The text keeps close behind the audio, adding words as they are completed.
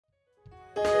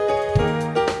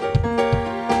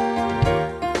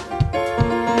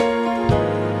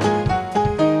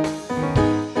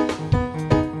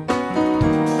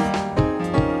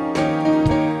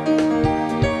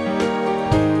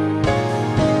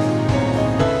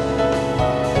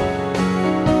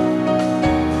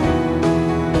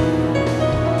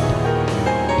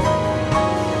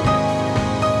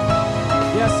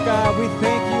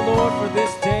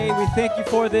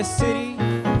this city.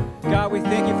 God, we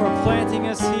thank you for planting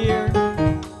us here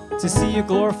to see you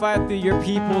glorified through your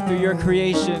people, through your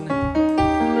creation.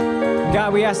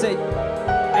 God, we ask that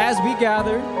as we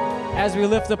gather, as we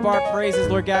lift up our praises,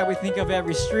 Lord God, we think of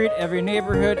every street, every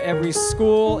neighborhood, every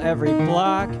school, every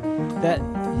block, that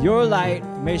your light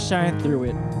may shine through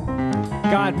it.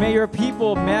 God, may your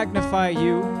people magnify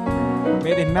you.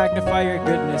 May they magnify your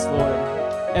goodness, Lord.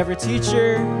 Every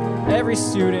teacher, every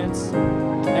student,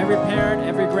 every parent,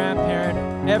 every grandparent,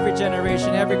 every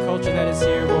generation, every culture that is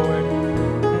here, Lord.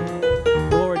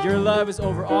 Lord, your love is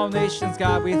over all nations,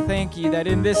 God. We thank you that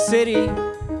in this city,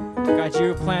 God, you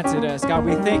have planted us. God,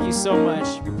 we thank you so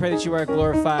much. We pray that you are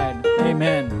glorified.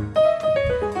 Amen.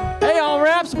 Hey,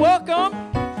 on-ramps, welcome.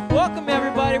 Welcome,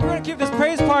 everybody. We're going to keep this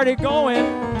praise party going.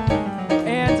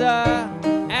 And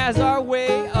as our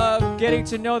way of getting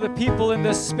to know the people in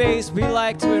this space, we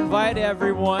like to invite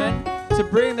everyone to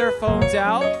bring their phones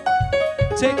out,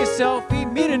 take a selfie,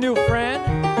 meet a new friend.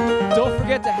 Don't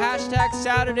forget to hashtag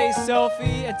Saturday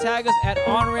Selfie and tag us at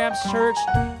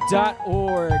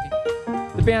onrampschurch.org.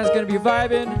 The band's going to be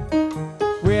vibing.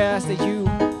 We ask that you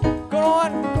go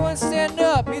and stand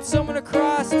up, meet someone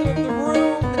across the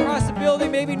room, across the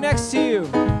building, maybe next to you.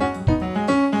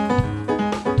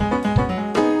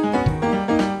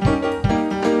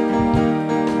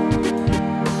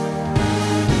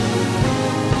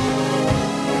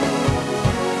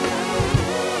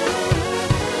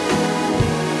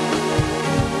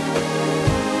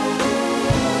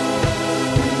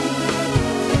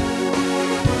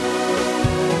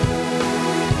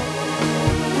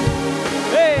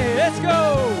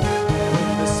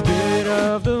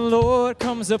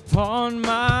 Upon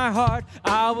my heart,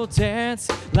 I will dance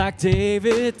like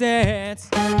David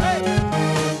danced. Hey!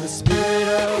 The Spirit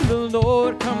of the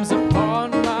Lord comes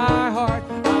upon my heart,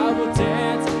 I will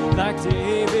dance like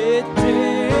David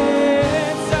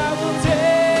danced. I will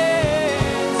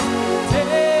dance,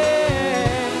 dance,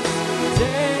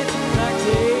 dance like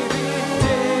David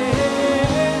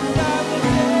danced. I will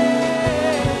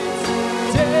dance,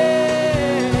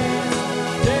 dance,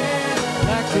 dance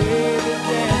like David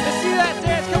danced. Let's see that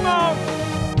dance. Come on,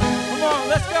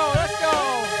 let's go, let's go.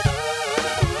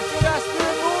 Get that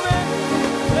spirit moving,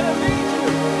 let it lead you.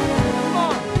 Come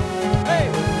on, hey.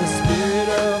 The Spirit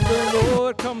of the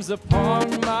Lord comes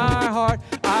upon my heart,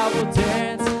 I will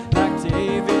dance like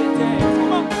David danced.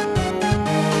 Come on.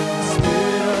 The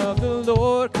Spirit of the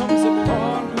Lord comes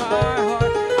upon my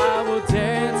heart, I will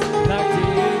dance like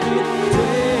David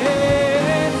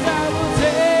danced. I will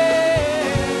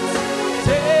dance,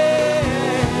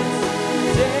 dance,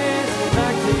 dance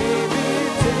like David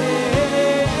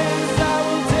danced. I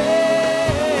will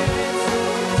dance,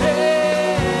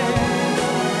 dance,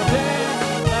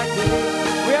 dance like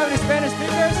David. We have any Spanish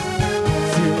speakers?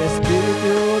 Si el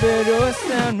Espíritu de Dios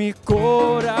está en mi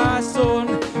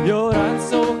corazón,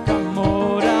 llorando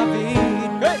como David.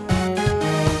 Hey!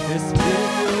 El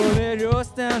Espíritu de Dios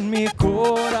está en mi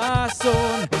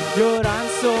corazón,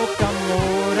 llorando como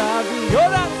David.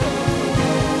 Llorando,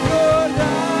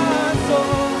 llorando,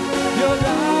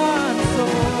 llorando,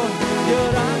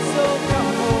 llorando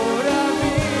como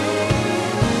David.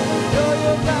 Yo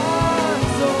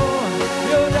llorando,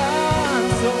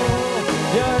 llorando,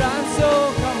 llorando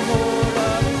como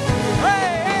David. Hey,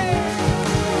 hey.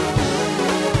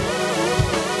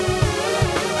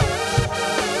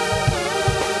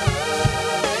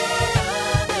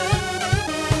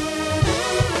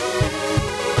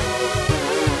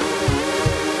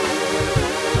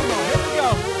 Come on, here we go.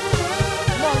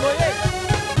 Come on, Lord, hey.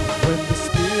 When the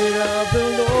Spirit of the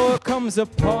Lord comes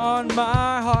upon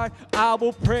my heart, I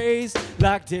will praise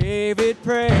like David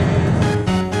praised.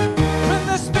 When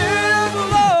the Spirit of the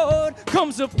Lord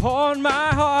comes upon my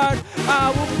heart,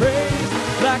 I will praise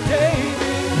like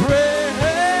David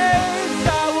praised.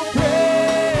 I will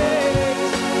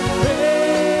praise,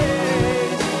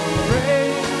 praise,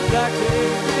 praise like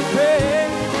David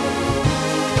praised.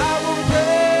 I will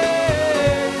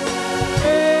praise,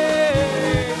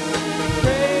 praise,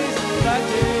 praise like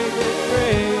David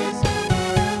praised.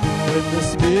 When the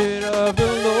Spirit of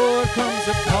the Lord comes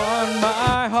upon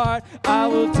my heart, I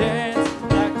will dance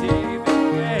like David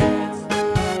danced.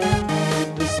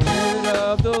 When the Spirit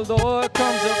of the Lord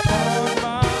comes upon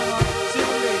my heart,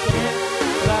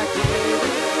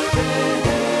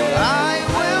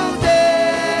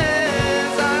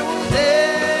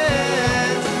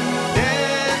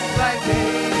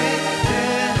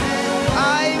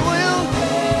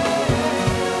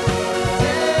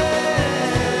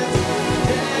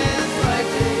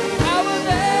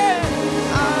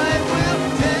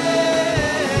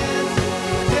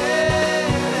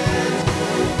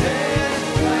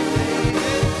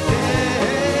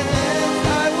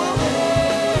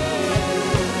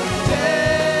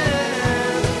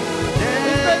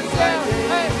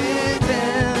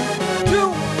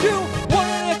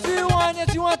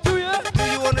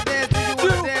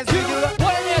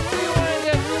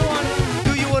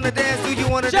 wanna dance? Do you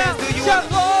wanna Shout, dance? Do you shout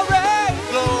wanna glory!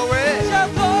 glory? Shout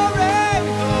glory!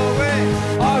 Glory.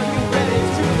 Are you ready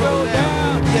to go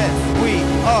down? Yes, we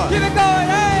are. Keep it going,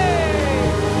 hey!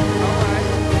 All right.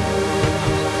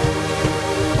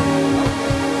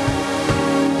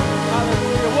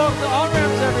 Hallelujah. Welcome to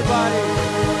On-Ramps, everybody.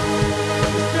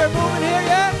 The Spirit moving here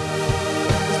yet?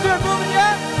 The Spirit moving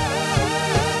yet?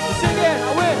 Let's sing it.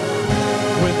 I win.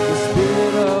 When the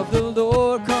Spirit of the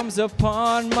Lord comes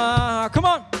upon my heart. Come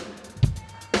on.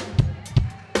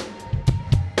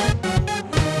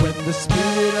 When the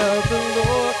Spirit of the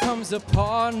Lord comes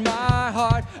upon my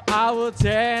heart, I will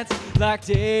dance like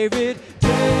David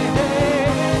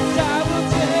danced. I will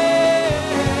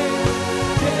dance,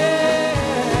 dance,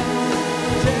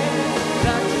 dance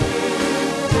like David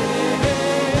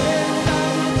danced. I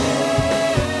will dance,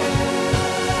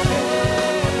 dance,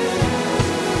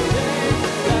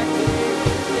 dance like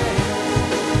David danced.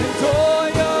 And oh,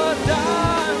 your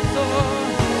dance,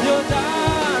 your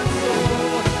dance,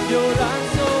 your dance.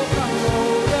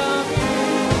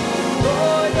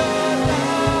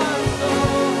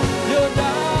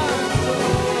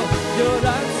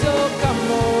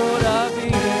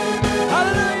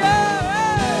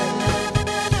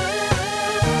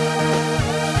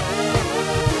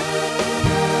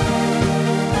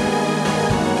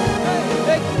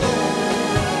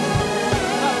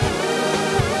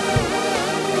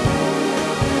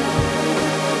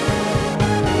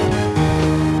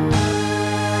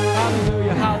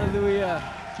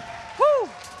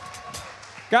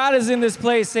 God is in this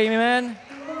place, amen.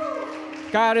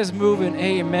 God is moving,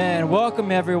 amen.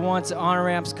 Welcome everyone to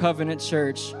On-Ramps Covenant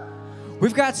Church.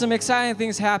 We've got some exciting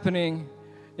things happening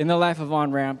in the life of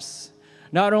On-Ramps,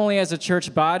 not only as a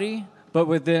church body, but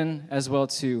within as well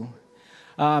too.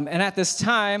 And at this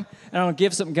time, and I'm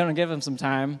gonna give them some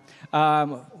time, we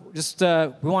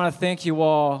want to thank you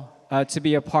all to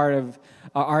be a part of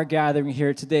our gathering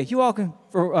here today. You all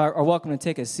are welcome to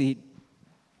take a seat.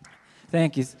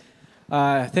 Thank you.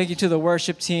 Thank you to the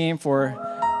worship team for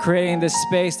creating this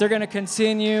space. They're going to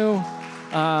continue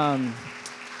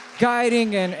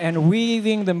guiding and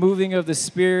weaving the moving of the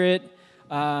Spirit.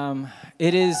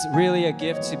 It is really a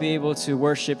gift to be able to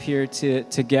worship here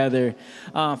together.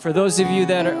 For those of you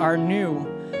that are new,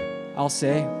 I'll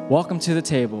say, welcome to the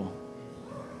table.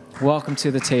 Welcome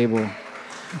to the table.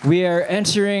 We are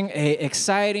entering an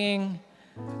exciting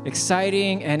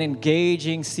and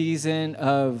engaging season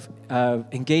of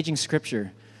engaging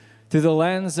Scripture through the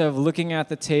lens of looking at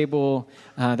the table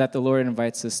that the Lord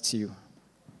invites us to.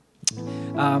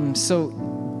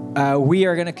 We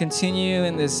are going to continue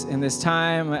in this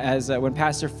time as when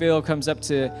Pastor Phil comes up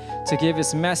to give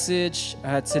his message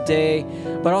today,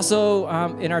 but also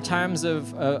in our times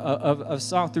of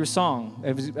song through song,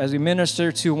 as we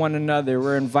minister to one another,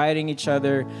 we're inviting each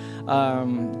other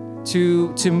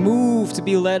to move, to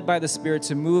be led by the Spirit,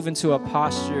 to move into a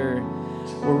posture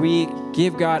where we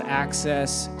give God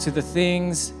access to the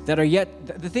things that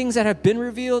have been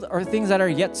revealed or things that are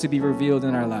yet to be revealed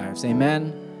in our lives.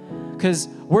 Amen. Because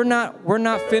we're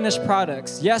not finished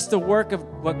products. Yes, the work of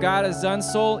what God has done,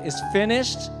 soul, is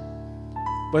finished,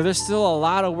 but there's still a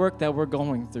lot of work that we're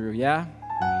going through, yeah?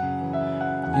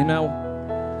 You know,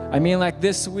 I mean, like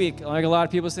this week, like a lot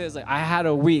of people say, it's like, I had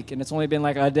a week and it's only been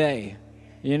like a day,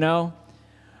 you know?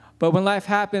 But when life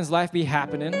happens, life be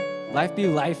happening, life be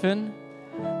lifing,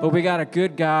 but we got a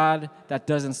good God that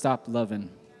doesn't stop loving,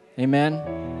 amen?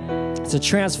 It's a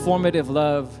transformative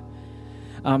love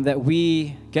that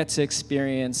we get to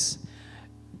experience.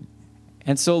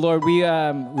 And so, Lord, we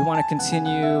want to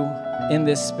continue in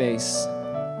this space.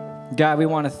 God, we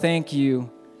want to thank you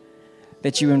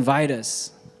that you invite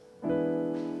us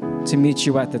to meet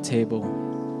you at the table.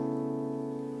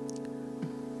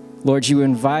 Lord, you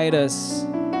invite us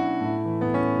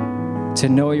to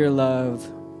know your love.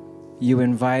 You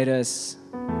invite us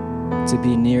to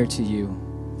be near to you.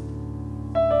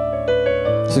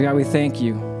 So, God, we thank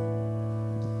you.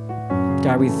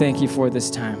 God, we thank you for this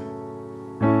time.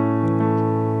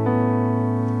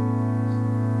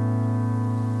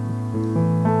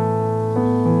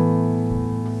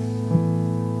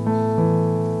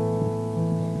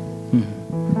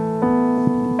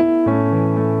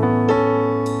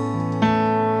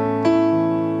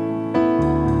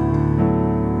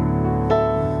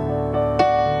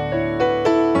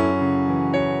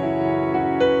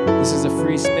 This is a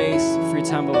free space, a free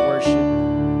time of worship.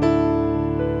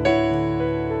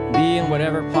 Be in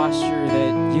whatever posture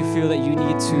that you feel that you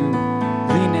need to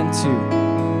lean into.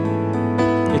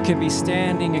 It could be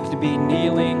standing, it could be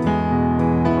kneeling,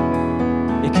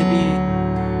 it could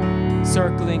be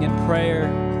circling in prayer,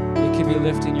 it could be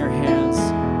lifting your hands.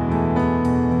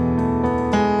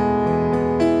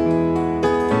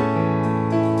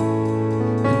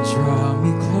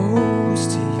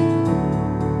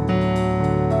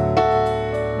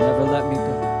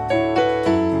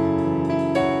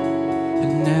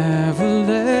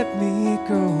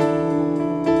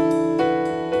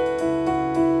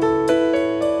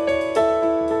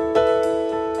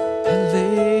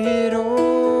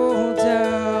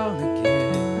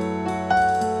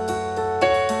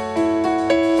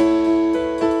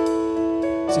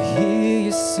 to hear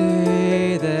you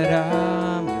say that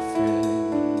I'm your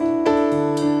friend.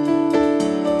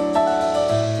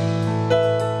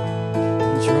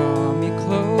 Draw me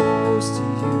close to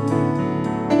you.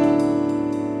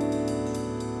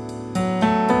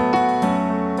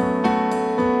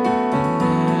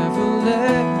 Never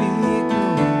let me go.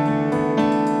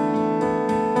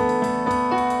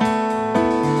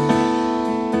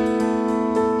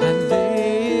 And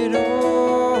lay it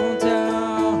all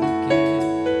down again.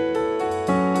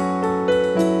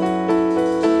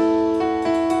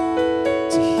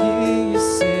 To hear you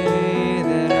say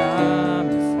that I'm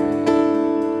your friend.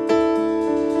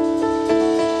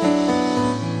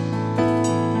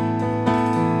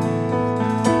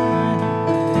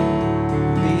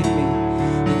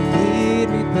 Lead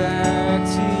me back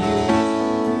to you.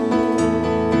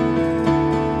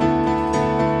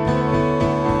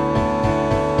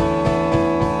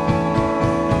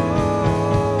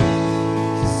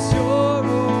 'Cause you're all I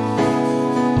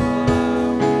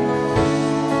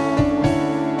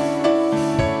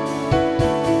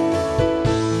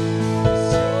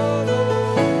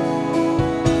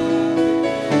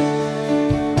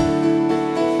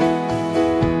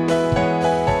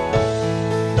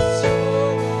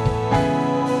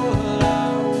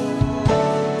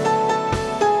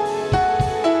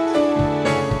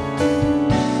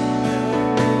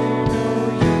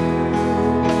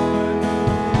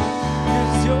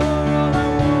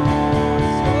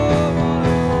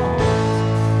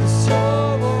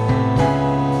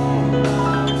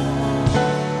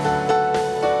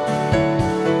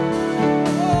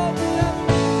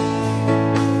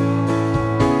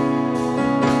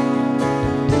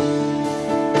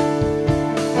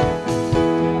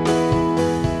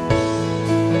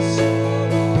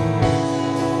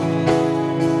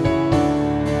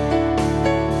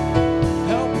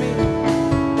help me.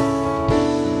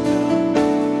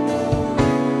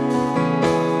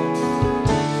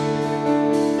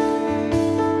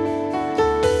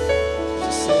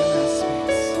 Just sit in that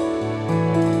space.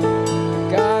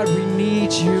 God, we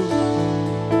need you.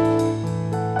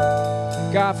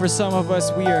 God, for some of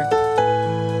us, we are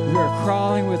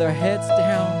crawling with our heads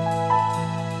down,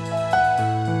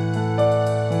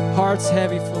 hearts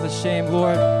heavy, full of shame.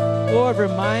 Lord,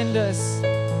 remind us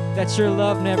that your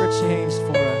love never changed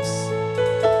for us.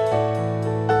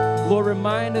 Lord,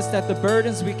 remind us that the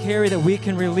burdens we carry, that we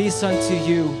can release unto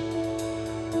you.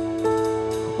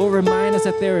 Lord, remind us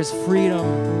that there is freedom,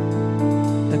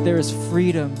 that there is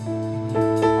freedom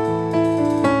in you.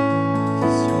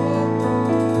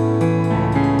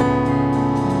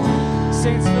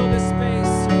 Saints, fill this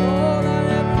space. You're all I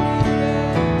ever needed.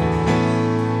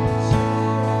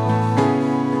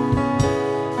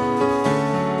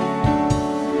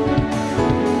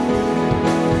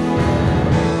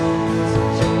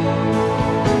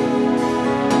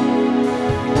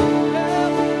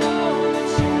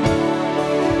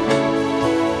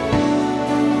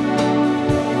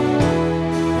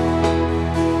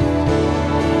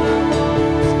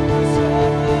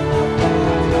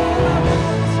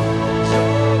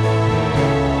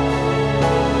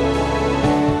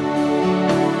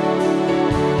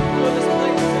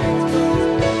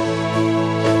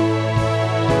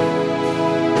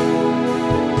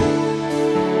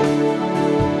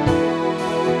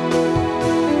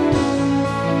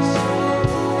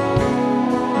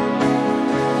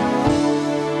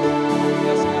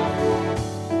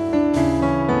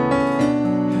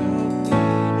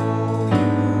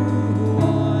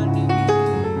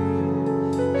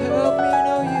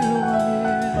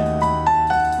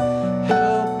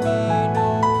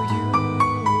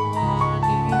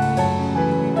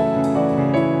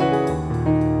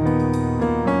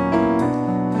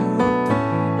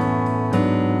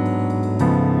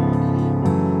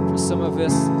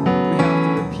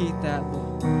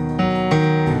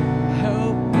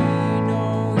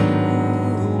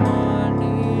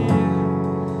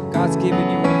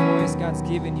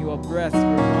 Given you a breath to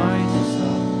remind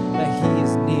yourself that he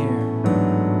is near.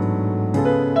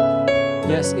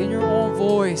 Yes, in your own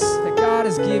voice, that God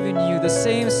has given you the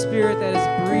same spirit that is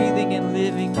breathing and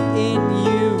living in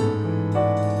you.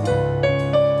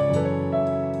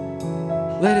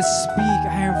 Let us speak.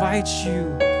 I invite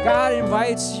you. God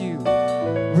invites you.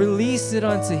 Release it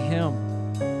unto him.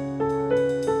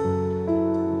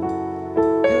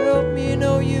 Help me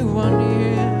know you are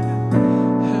near.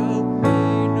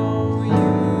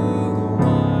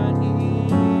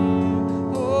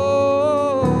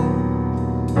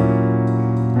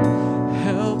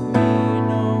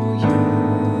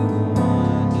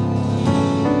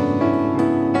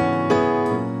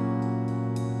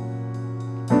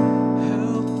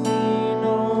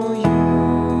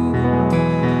 You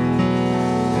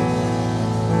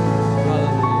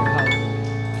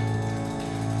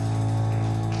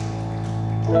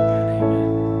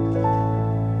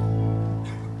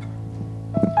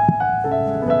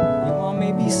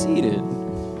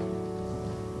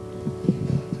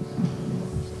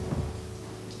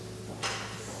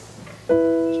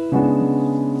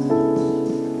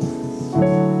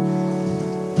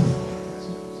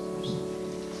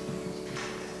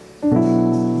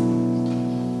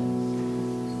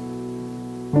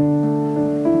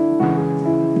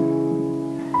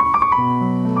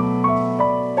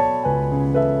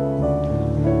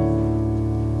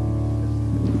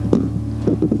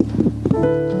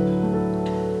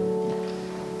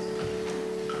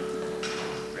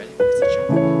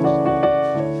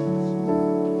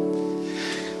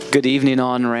Good evening,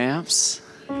 on-ramps.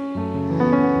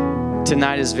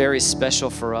 Tonight is very special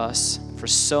for us for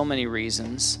so many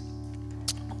reasons.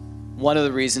 One of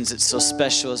the reasons it's so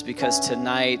special is because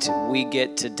tonight we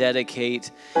get to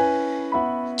dedicate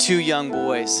two young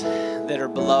boys that are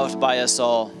beloved by us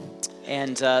all.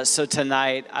 And so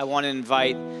tonight I want to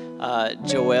invite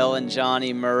Joelle and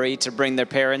Johnny Murray to bring their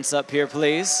parents up here,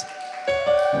 please.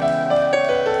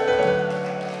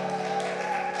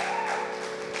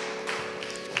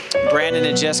 Brandon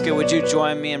and Jessica, would you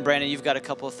join me? And Brandon, you've got a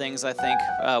couple of things, I think,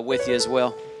 with you as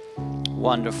well.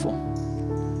 Wonderful.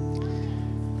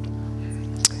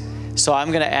 So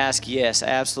I'm going to ask, yes,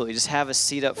 absolutely. Just have a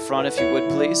seat up front if you would,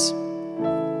 please.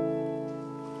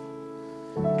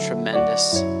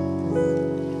 Tremendous.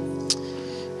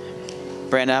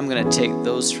 Brandon, I'm going to take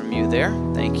those from you there.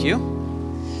 Thank you.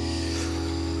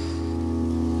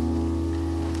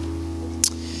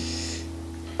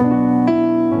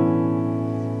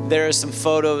 There are some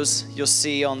photos you'll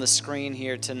see on the screen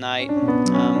here tonight.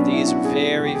 These are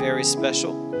very, very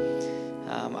special.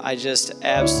 I just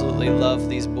absolutely love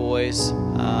these boys.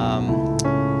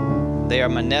 They are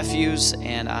my nephews,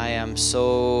 and I am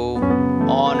so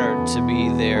honored to be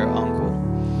their uncle.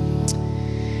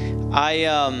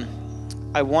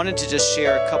 I wanted to just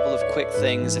share a couple of quick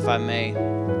things, if I may.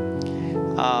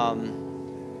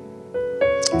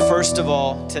 First of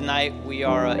all, tonight we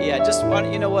are,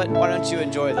 you know what? Why don't you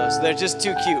enjoy those? They're just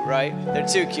too cute, right? They're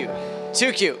too cute.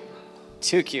 Too cute.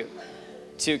 Too cute.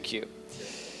 Too cute.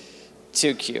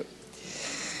 Too cute.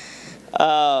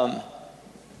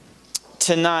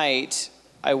 Tonight,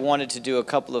 I wanted to do a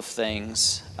couple of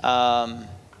things.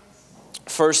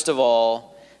 First of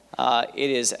all, it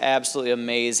is absolutely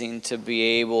amazing to be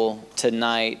able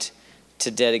tonight to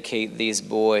dedicate these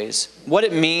boys. What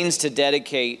it means to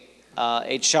dedicate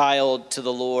a child to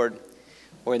the Lord,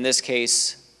 or in this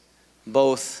case,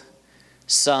 both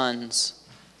sons.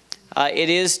 It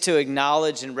is to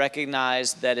acknowledge and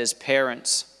recognize that as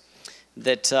parents,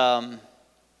 that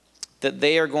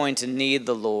they are going to need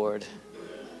the Lord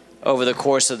over the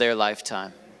course of their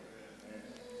lifetime.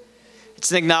 It's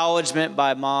an acknowledgement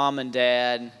by mom and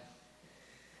dad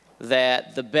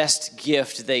that the best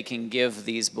gift they can give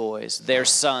these boys, their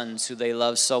sons who they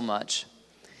love so much,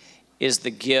 is the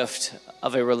gift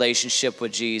of a relationship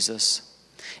with Jesus.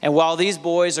 And while these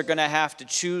boys are going to have to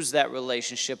choose that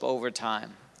relationship over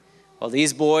time, while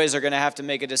these boys are going to have to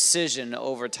make a decision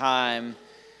over time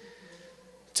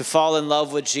to fall in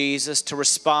love with Jesus, to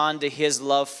respond to his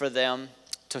love for them,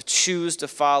 to choose to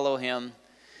follow him,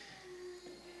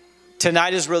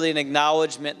 tonight is really an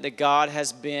acknowledgement that God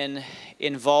has been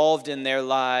involved in their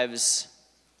lives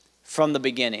from the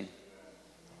beginning.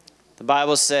 The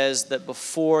Bible says that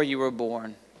before you were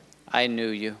born, I knew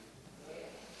you.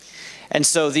 And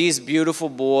so these beautiful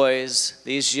boys,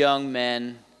 these young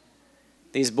men,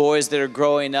 these boys that are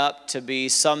growing up to be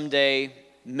someday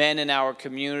men in our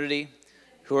community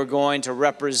who are going to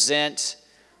represent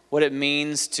what it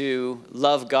means to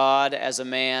love God as a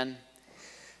man,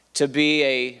 to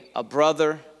be a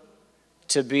brother,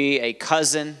 to be a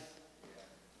cousin,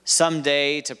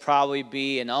 someday to probably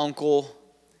be an uncle.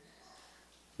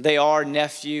 They are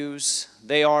nephews.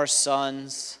 They are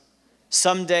sons.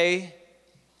 Someday,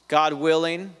 God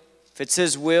willing, if it's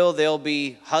his will, they'll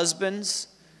be husbands.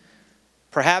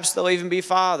 Perhaps they'll even be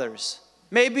fathers.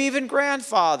 Maybe even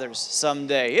grandfathers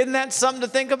someday. Isn't that something to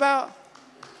think about?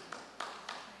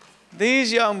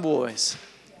 These young boys.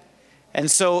 And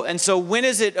so when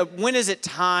is it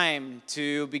time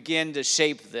to begin to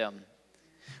shape them?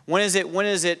 When is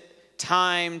it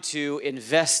time to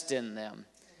invest in them?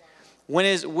 When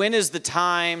is the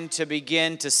time to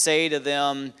begin to say to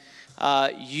them,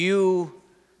 you,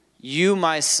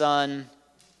 my son,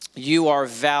 you are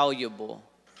valuable.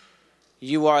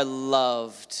 You are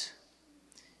loved.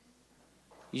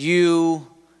 You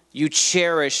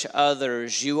cherish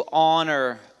others. You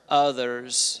honor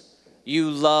others.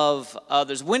 You love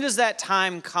others. When does that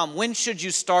time come? When should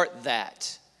you start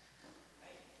that?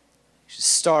 You should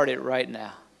start it right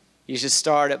now. You should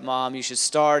start it, Mom. You should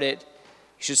start it.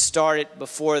 You should start it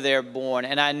before they're born.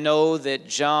 And I know that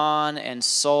John and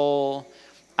Soul,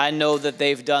 I know that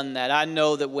they've done that. I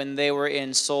know that when they were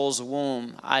in Soul's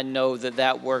womb, I know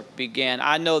that work began.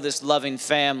 I know this loving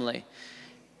family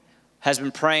has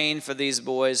been praying for these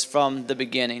boys from the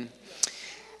beginning.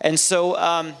 And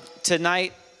so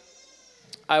tonight,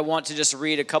 I want to just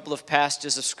read a couple of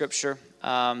passages of Scripture.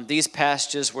 These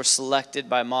passages were selected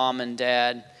by Mom and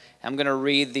Dad. I'm going to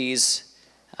read these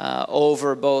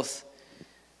over both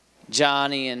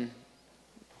Johnny and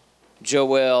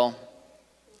Joelle.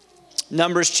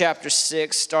 Numbers chapter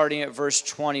 6, starting at verse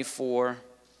 24.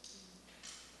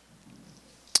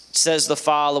 says the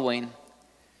following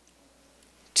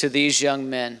to these young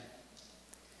men.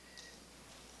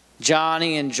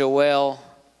 Johnny and Joel,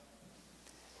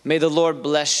 may the Lord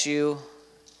bless you.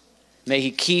 May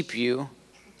he keep you.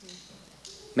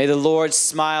 May the Lord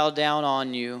smile down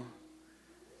on you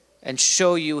and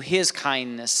show you his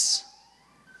kindness.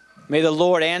 May the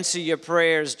Lord answer your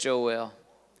prayers, Joel.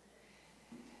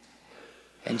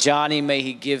 And Johnny, may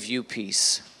he give you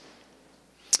peace.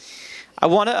 I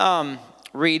want to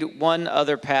read one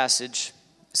other passage.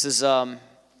 This is out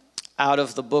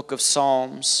of the book of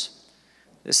Psalms.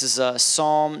 This is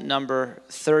Psalm number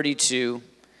 32,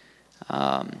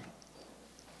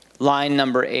 line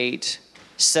number 8,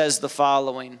 says the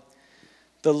following.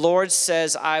 The Lord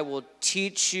says, I will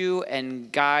teach you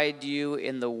and guide you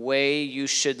in the way you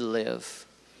should live.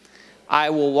 I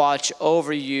will watch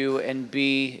over you and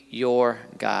be your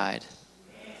guide.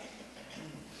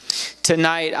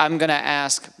 Tonight, I'm going to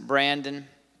ask Brandon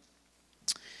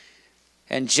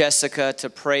and Jessica to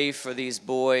pray for these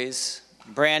boys.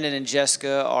 Brandon and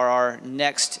Jessica are our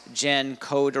next gen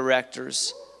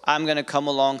co-directors. I'm going to come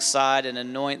alongside and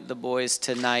anoint the boys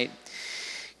tonight.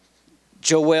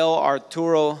 Joel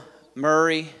Arturo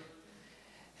Murray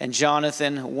and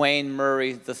Jonathan Wayne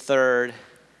Murray III,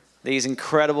 these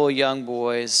incredible young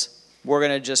boys. We're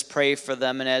going to just pray for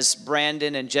them. And as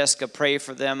Brandon and Jessica pray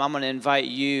for them, I'm going to invite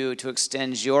you to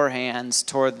extend your hands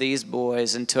toward these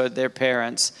boys and toward their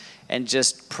parents and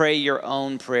just pray your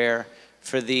own prayer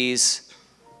for these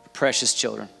precious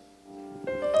children.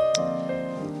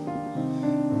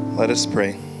 Let us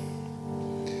pray.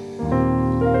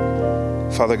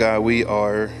 Father God, we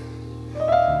are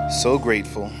so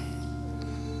grateful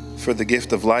for the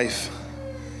gift of life,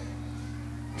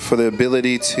 for the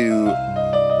ability to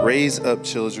raise up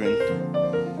children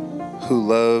who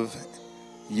love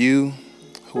you,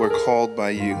 who are called by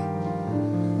you.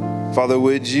 Father,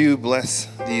 would you bless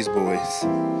these boys?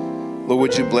 Lord,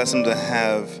 would you bless them to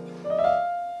have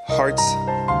hearts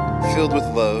filled with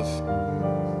love,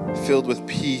 filled with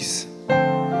peace.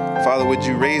 Father, would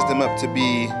you raise them up to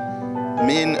be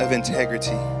men of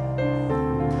integrity,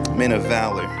 men of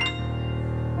valor.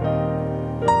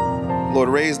 Lord,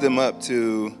 raise them up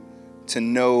to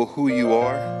know who you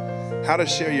are, how to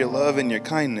share your love and your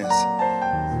kindness,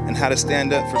 and how to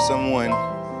stand up for someone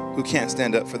who can't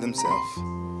stand up for themselves.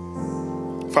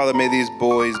 Father, may these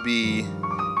boys be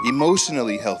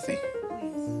emotionally healthy.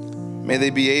 May they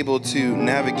be able to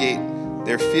navigate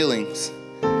their feelings.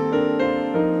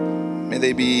 May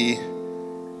they be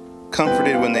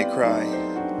comforted when they cry.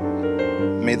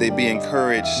 May they be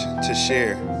encouraged to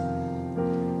share.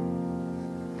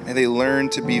 May they learn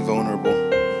to be vulnerable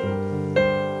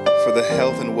for the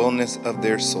health and wellness of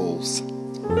their souls.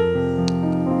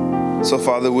 So,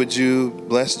 Father, would you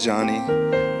bless Johnny?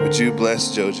 Would you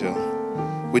bless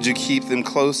JoJo? Would you keep them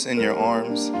close in your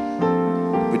arms?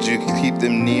 Would you keep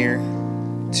them near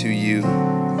to you?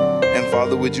 And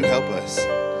Father, would you help us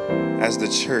as the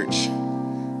church?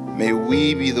 May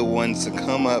we be the ones to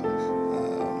come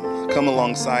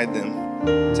alongside them,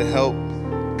 to help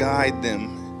guide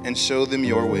them and show them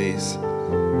your ways.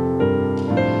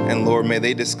 And Lord, may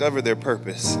they discover their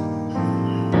purpose.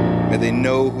 May they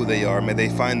know who they are. May they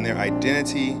find their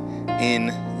identity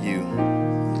in you.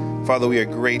 Father, we are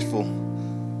grateful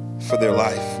for their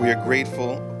life. We are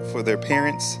grateful for their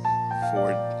parents,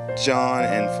 for John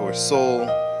and for Soul.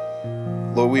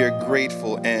 Lord, we are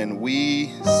grateful, and we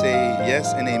say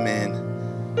yes and amen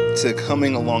to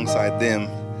coming alongside them,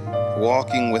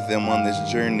 walking with them on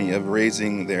this journey of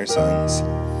raising their sons.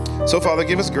 So, Father,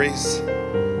 give us grace.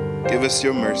 Give us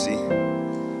your mercy.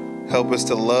 Help us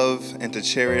to love and to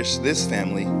cherish this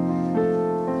family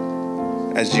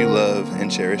as you love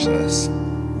and cherish us.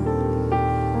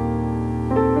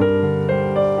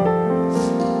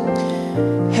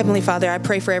 Heavenly Father, I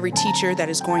pray for every teacher that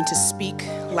is going to speak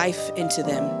life into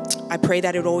them. I pray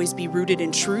that it always be rooted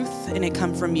in truth and it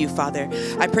come from you, Father.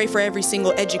 I pray for every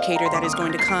single educator that is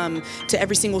going to come to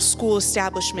every single school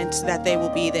establishment that they will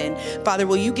be in. Father,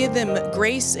 will you give them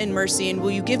grace and mercy, and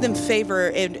will you give them favor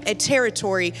and a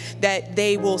territory that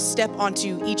they will step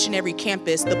onto each and every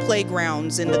campus, the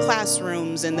playgrounds and the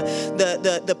classrooms and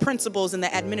the principals and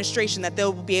the administration that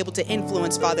they'll be able to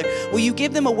influence, Father. Will you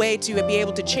give them a way to be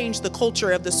able to change the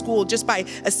culture of the school just by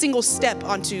a single step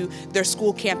onto their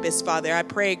school campus, Father? I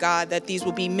pray, God, God, that these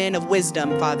will be men of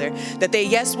wisdom, Father. That they,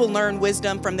 yes, will learn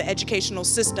wisdom from the educational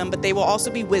system, but they will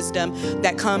also be wisdom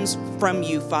that comes from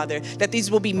you, Father. That these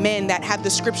will be men that have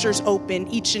the scriptures open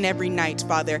each and every night,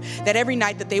 Father. That every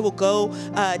night that they will go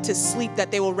to sleep, that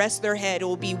they will rest their head. It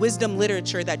will be wisdom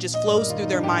literature that just flows through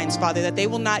their minds, Father. That they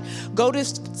will not go to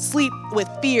sleep with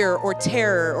fear or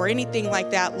terror or anything like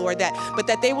that, Lord. But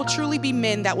that they will truly be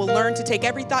men that will learn to take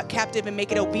every thought captive and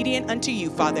make it obedient unto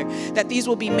you, Father. That these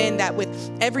will be men that with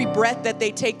every breath that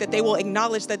they take, that they will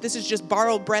acknowledge that this is just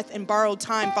borrowed breath and borrowed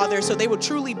time, Father. So they will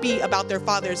truly be about their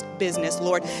Father's business,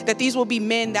 Lord. That these will be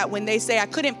men that when they say, I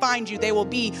couldn't find you, they will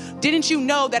be, didn't you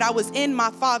know that I was in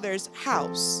my Father's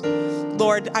house?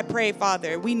 Lord, I pray,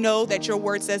 Father, we know that your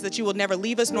word says that you will never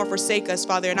leave us nor forsake us,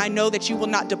 Father. And I know that you will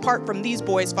not depart from these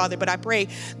boys, Father. But I pray,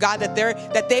 God,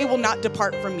 that they will not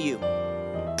depart from you.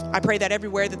 I pray that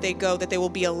everywhere that they go, that they will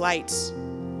be a light,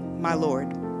 my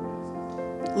Lord.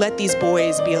 Let these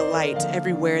boys be a light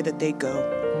everywhere that they go.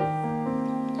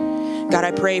 God,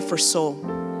 I pray for Soul.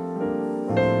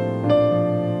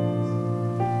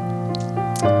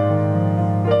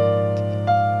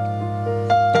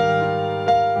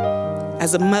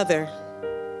 As a mother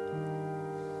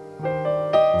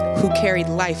who carried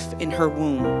life in her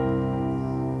womb,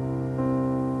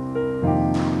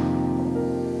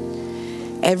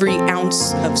 every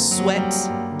ounce of sweat,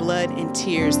 blood, and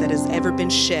tears that has ever been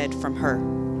shed from her,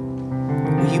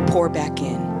 will you pour back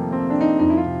in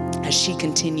as she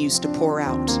continues to pour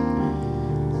out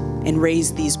and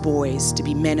raise these boys to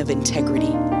be men of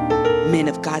integrity, men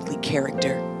of godly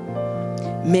character.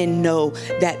 Men know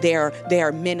that they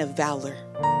are men of valor,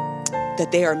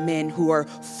 that they are men who are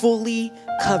fully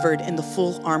covered in the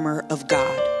full armor of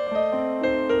God,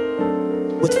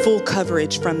 with full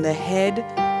coverage from the head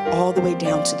all the way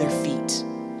down to their feet.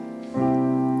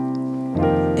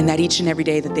 And that each and every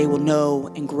day that they will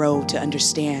know and grow to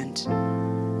understand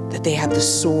that they have the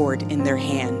sword in their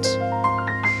hand,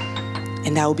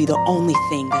 and that will be the only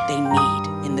thing that they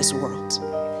need in this world.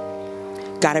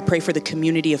 God, I pray for the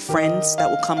community of friends that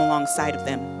will come alongside of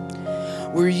them.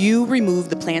 Will you remove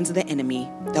the plans of the enemy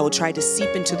that will try to seep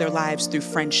into their lives through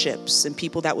friendships and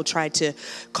people that will try to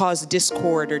cause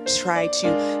discord or try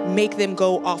to make them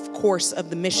go off course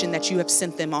of the mission that you have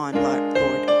sent them on, Lord.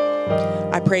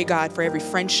 I pray, God, for every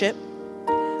friendship.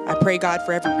 I pray, God,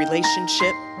 for every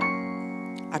relationship.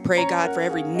 I pray, God, for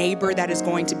every neighbor that is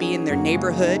going to be in their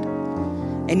neighborhood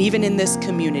and even in this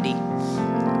community.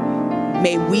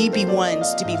 May we be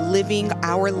ones to be living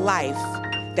our life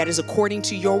that is according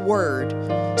to your word,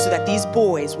 so that these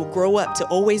boys will grow up to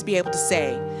always be able to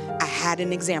say, I had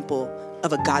an example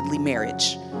of a godly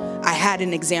marriage. I had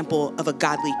an example of a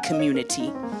godly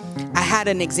community. I had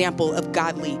an example of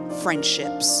godly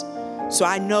friendships. So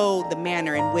I know the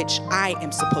manner in which I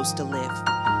am supposed to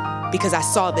live, because I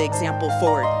saw the example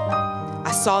forward.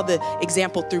 I saw the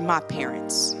example through my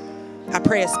parents. I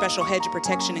pray a special hedge of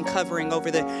protection and covering over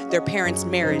their parents'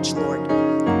 marriage, Lord.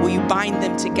 Will you bind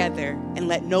them together and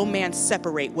let no man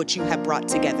separate what you have brought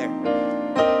together?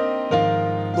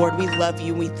 Lord, we love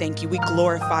you and we thank you. We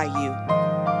glorify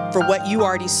you for what you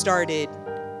already started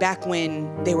back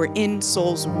when they were in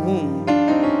Soul's womb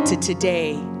to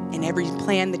today and every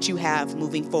plan that you have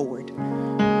moving forward.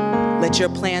 Let your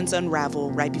plans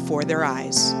unravel right before their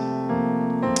eyes.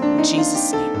 In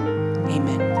Jesus' name,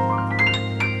 amen.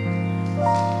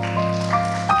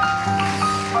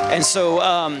 And so,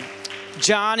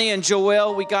 Johnny and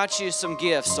Joelle, we got you some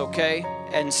gifts, okay?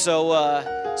 And so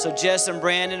Jess and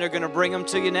Brandon are going to bring them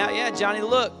to you now. Yeah, Johnny,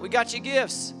 look, we got you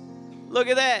gifts. Look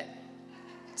at that.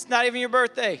 It's not even your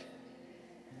birthday.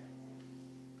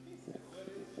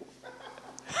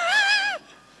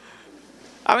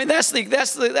 I mean, that's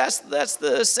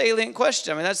the salient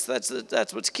question. I mean,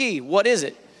 that's what's key. What is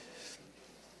it?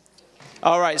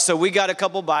 All right, so we got a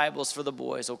couple Bibles for the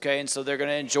boys, okay? And so they're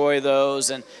going to enjoy those.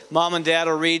 And Mom and Dad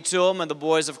will read to them, and the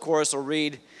boys, of course, will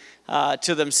read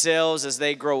to themselves as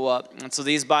they grow up. And so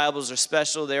these Bibles are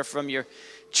special. They're from your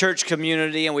church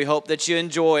community, and we hope that you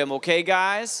enjoy them, okay,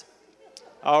 guys?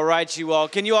 All right, you all.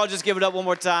 Can you all just give it up one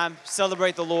more time?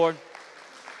 Celebrate the Lord.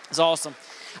 It's awesome.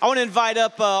 I want to invite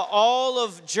up all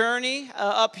of Journey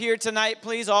up here tonight,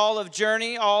 please. All of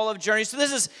Journey. So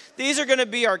these are going to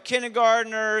be our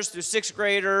kindergartners through sixth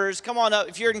graders. Come on up.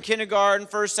 If you're in kindergarten,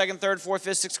 first, second, third, fourth,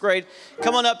 fifth, sixth grade,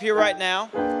 come on up here right now.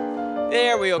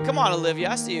 There we go. Come on,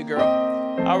 Olivia. I see you, girl.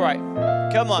 All right.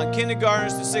 Come on.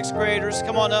 Kindergartners through sixth graders.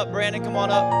 Come on up, Brandon. Come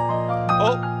on up.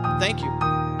 Oh, thank you.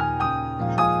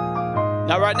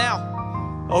 Not right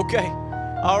now. Okay.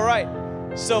 All right.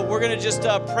 So we're going to just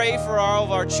pray for all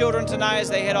of our children tonight as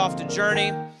they head off to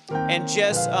Journey. and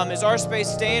Jess, is our space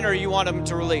staying or you want them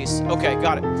to release? Okay,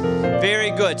 got it.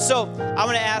 Very good. So I'm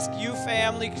going to ask you,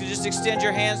 family, to just extend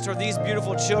your hands toward these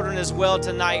beautiful children as well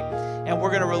tonight, and we're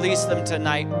going to release them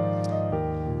tonight.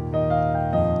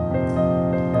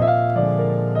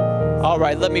 All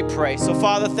right, let me pray. So,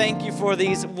 Father, thank you for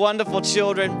these wonderful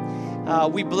children.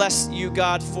 We bless you,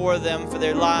 God, for them, for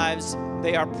their lives.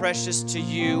 They are precious to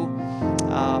you.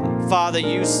 Father,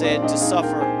 you said to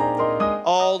suffer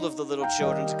all of the little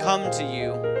children to come to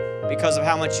you because of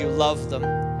how much you love them,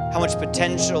 how much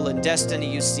potential and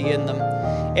destiny you see in them.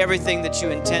 Everything that you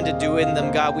intend to do in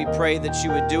them, God, we pray that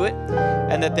you would do it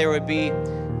and that there would be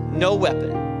no weapon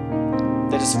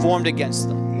that is formed against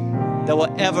them that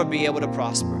will ever be able to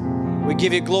prosper. We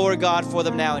give you glory, God, for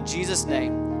them now. In Jesus'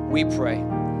 name, we pray.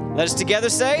 Let us together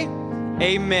say,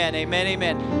 amen, amen,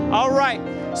 amen. All right,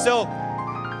 so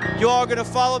you all are going to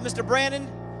follow Mr. Brandon.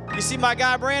 You see my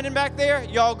guy Brandon back there?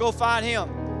 Y'all go find him.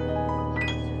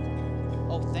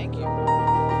 Oh, thank you.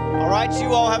 All right,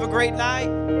 you all have a great night.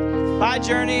 Bye,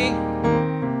 Journey.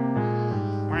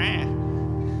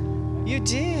 You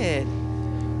did.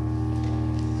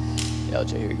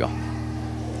 LJ, here you go.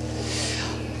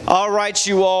 All right,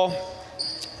 you all.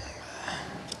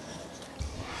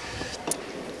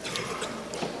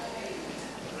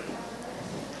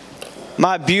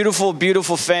 My beautiful,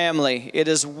 beautiful family, it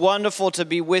is wonderful to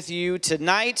be with you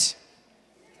tonight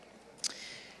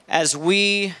as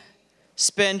we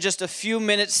spend just a few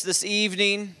minutes this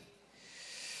evening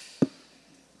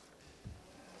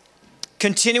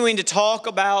continuing to talk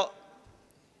about,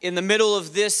 in the middle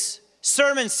of this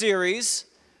sermon series,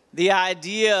 the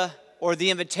idea, or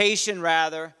the invitation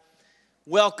rather,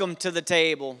 welcome to the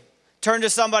table. Turn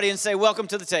to somebody and say, welcome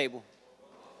to the table.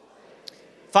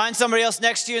 Find somebody else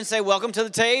next to you and say, welcome to the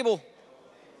table.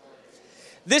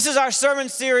 This is our sermon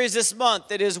series this month.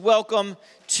 It is welcome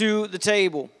to the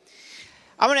table.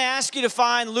 I'm going to ask you to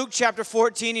find Luke chapter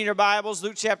 14 in your Bibles,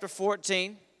 Luke chapter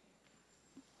 14.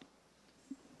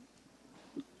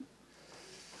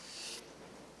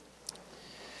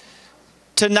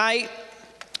 Tonight,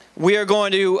 we are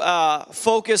going to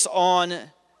focus on,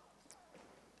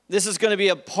 this is going to be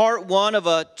a part one of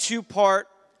a two-part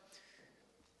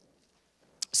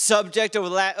subject over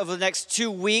the next 2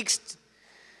 weeks.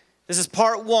 This is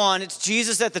part one. It's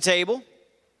Jesus at the table.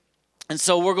 And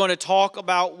so we're going to talk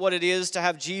about what it is to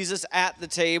have Jesus at the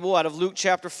table out of Luke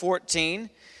chapter 14.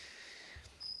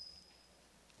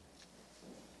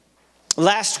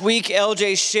 Last week,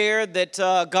 LJ shared that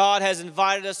God has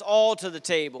invited us all to the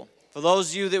table. For those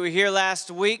of you that were here last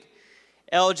week,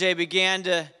 LJ began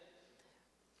to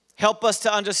help us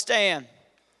to understand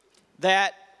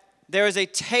that there is a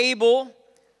table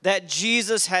that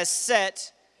Jesus has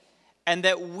set and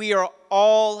that we are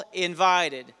all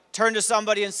invited. Turn to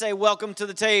somebody and say, welcome to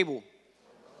the table.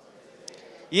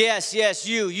 Yes,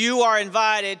 you are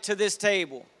invited to this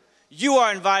table. You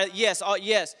are invited, yes,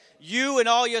 you and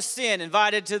all your sin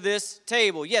invited to this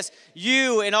table. Yes,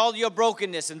 you and all your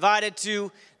brokenness invited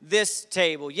to this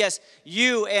table. Yes,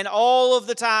 you and all of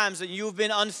the times that you've been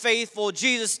unfaithful,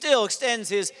 Jesus still extends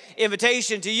his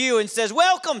invitation to you and says,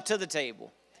 welcome to the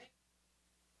table.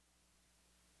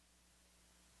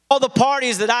 All the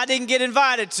parties that I didn't get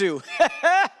invited to.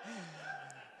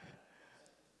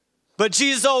 But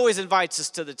Jesus always invites us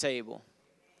to the table.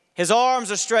 His arms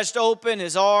are stretched open,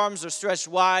 his arms are stretched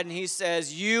wide, and he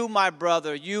says, you, my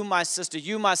brother, you, my sister,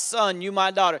 you, my son, you, my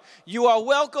daughter, you are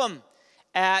welcome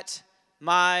at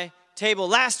my table.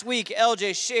 Last week,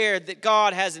 LJ shared that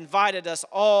God has invited us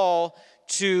all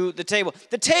to the table.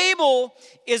 The table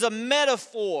is a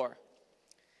metaphor.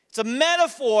 It's a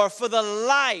metaphor for the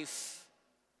life.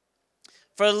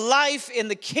 For life in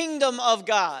the kingdom of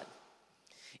God.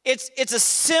 It's a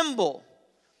symbol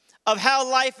of how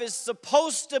life is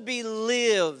supposed to be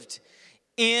lived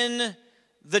in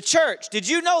the church. Did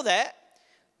you know that?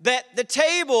 That the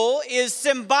table is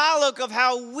symbolic of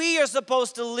how we are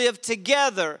supposed to live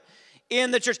together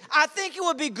in the church. I think it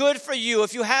would be good for you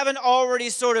if you haven't already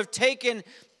sort of taken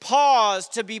pause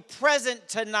to be present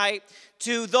tonight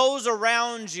to those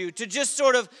around you, to just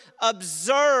sort of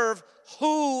observe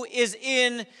who is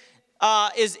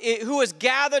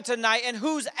gathered tonight and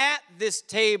who's at this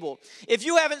table. If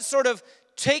you haven't sort of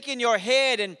taken your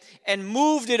head and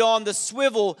moved it on the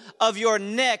swivel of your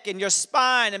neck and your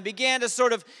spine and began to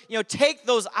sort of, take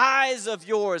those eyes of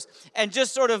yours and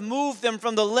just sort of move them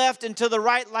from the left and to the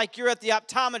right like you're at the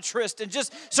optometrist and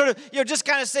just sort of, just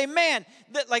kind of say, man,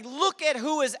 look at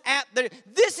who is at the,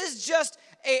 this is just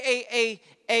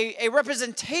a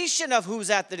representation of who's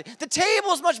at the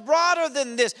table is much broader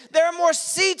than this. There are more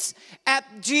seats at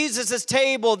Jesus'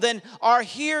 table than are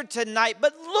here tonight.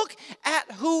 But look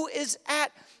at who is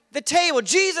at the table.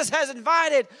 Jesus has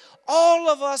invited all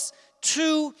of us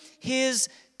to his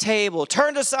table.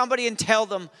 Turn to somebody and tell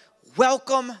them,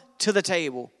 welcome to the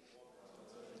table.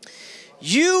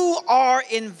 You are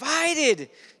invited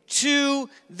to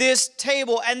this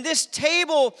table. And this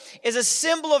table is a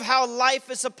symbol of how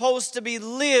life is supposed to be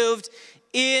lived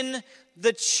in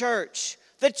the church.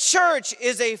 The church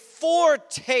is a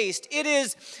foretaste. It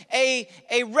is a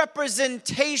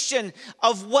representation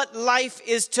of what life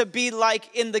is to be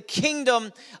like in the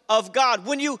kingdom of God.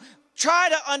 When you try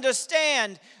to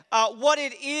understand what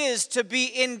it is to be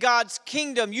in God's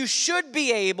kingdom, you should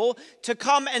be able to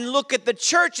come and look at the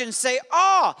church and say,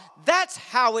 that's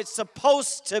how it's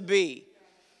supposed to be.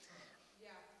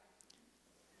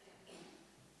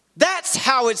 That's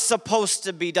how it's supposed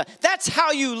to be done. That's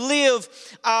how you live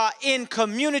in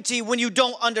community when you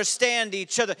don't understand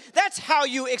each other. That's how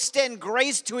you extend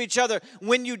grace to each other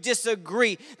when you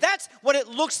disagree. That's what it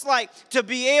looks like to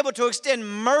be able to extend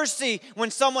mercy when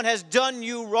someone has done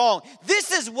you wrong.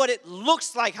 This is what it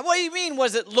looks like. What do you mean,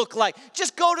 what does it look like?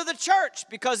 Just go to the church,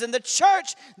 because in the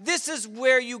church, this is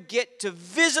where you get to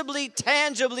visibly,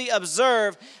 tangibly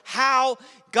observe how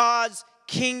God's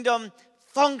kingdom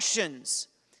functions.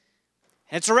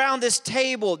 And it's around this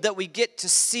table that we get to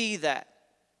see that.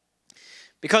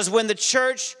 Because when the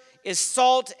church is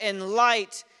salt and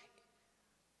light,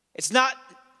 it's not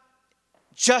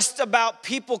just about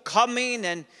people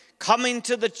coming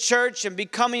to the church and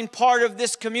becoming part of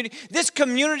this community. This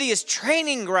community is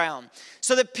training ground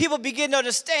so that people begin to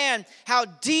understand how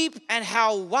deep and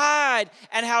how wide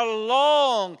and how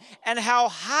long and how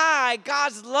high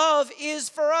God's love is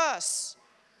for us.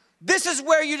 This is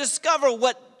where you discover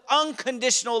what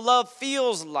unconditional love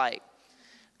feels like.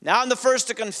 Now I'm the first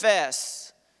to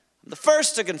confess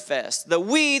that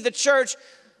we, the church,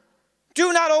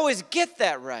 do not always get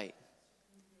that right.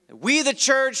 We, the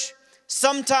church,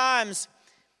 sometimes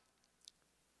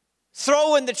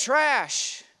throw in the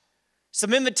trash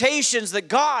some invitations that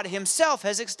God himself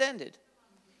has extended.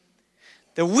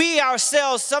 That we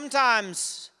ourselves,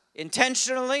 sometimes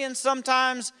intentionally and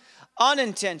sometimes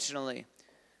unintentionally,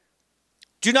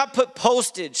 do not put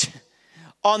postage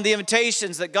on the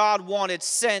invitations that God wanted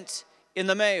sent in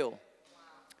the mail.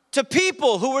 To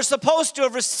people who were supposed to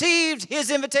have received his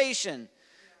invitation,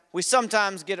 we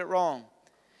sometimes get it wrong.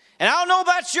 And I don't know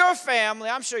about your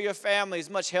family. I'm sure your family is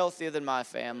much healthier than my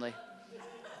family.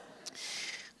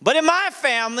 But in my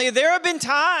family, there have been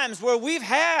times where we've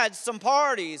had some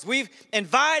parties. We've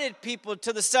invited people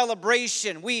to the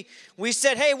celebration. We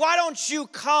said, hey, why don't you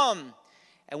come?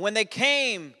 And when they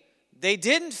came, they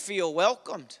didn't feel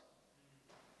welcomed.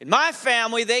 In my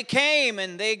family, they came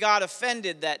and they got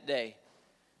offended that day.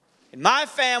 In my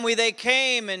family, they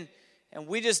came and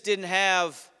we just didn't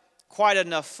have quite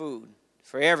enough food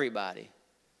for everybody.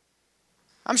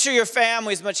 I'm sure your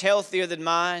family is much healthier than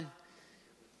mine.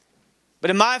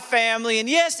 But in my family, and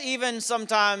yes, even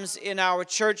sometimes in our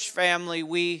church family,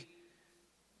 we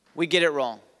get it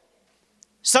wrong.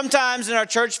 Sometimes in our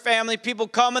church family, people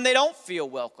come and they don't feel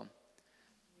welcome.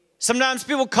 Sometimes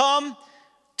people come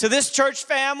to this church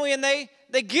family and they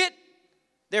get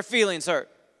their feelings hurt.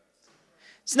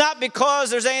 It's not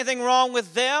because there's anything wrong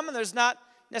with them, and there's not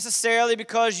necessarily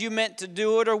because you meant to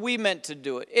do it or we meant to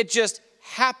do it. It just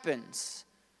happens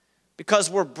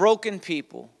because we're broken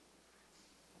people.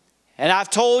 And I've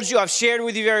shared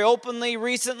with you very openly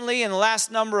recently in the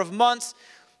last number of months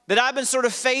that I've been sort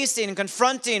of facing and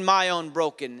confronting my own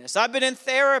brokenness. I've been in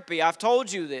therapy. I've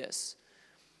told you this.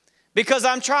 Because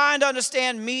I'm trying to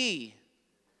understand me.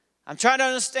 I'm trying to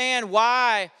understand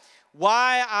why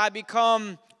I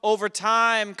become, over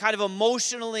time, kind of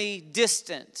emotionally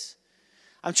distant.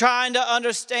 I'm trying to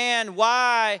understand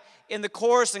why, in the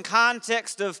course and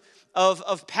context of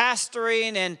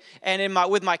pastoring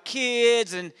and with my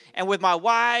kids and with my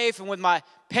wife and with my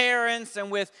parents and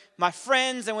with my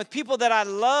friends and with people that I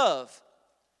love,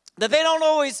 that they don't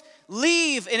always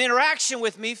leave an interaction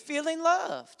with me feeling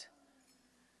loved.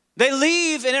 They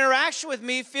leave an interaction with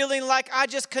me feeling like I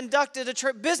just conducted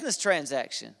a business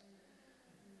transaction.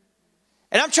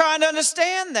 And I'm trying to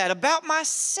understand that about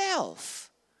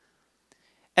myself.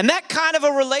 And that kind of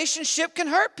a relationship can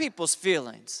hurt people's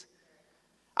feelings.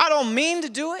 I don't mean to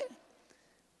do it,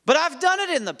 but I've done it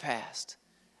in the past.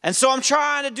 And so I'm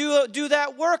trying to do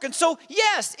that work. And so,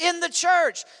 yes, in the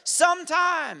church,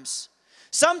 sometimes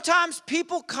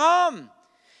people come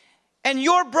and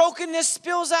your brokenness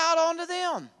spills out onto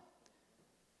them.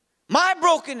 My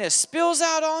brokenness spills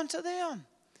out onto them.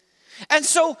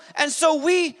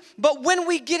 But when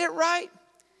we get it right,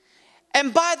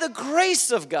 and by the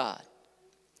grace of God,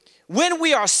 when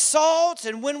we are salt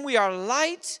and when we are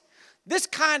light, this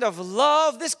kind of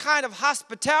love, this kind of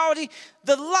hospitality,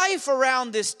 the life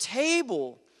around this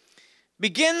table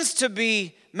begins to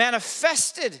be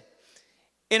manifested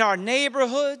in our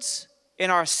neighborhoods, in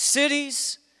our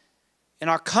cities, in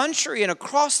our country, and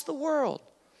across the world.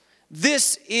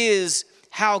 This is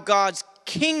how God's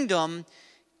kingdom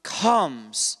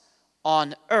comes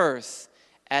on earth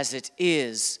as it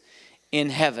is in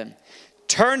heaven.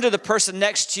 Turn to the person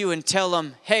next to you and tell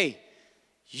them, hey,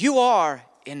 you are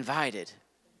invited.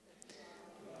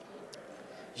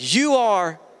 You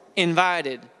are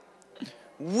invited.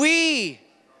 Doesn't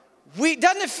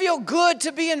it feel good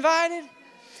to be invited?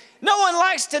 No one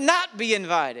likes to not be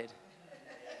invited.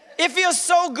 It feels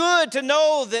so good to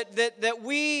know that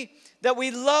we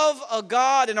love a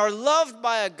God and are loved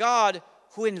by a God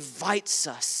who invites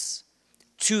us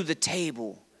to the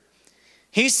table.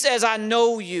 He says, I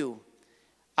know you.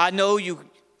 I know you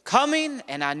coming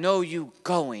and I know you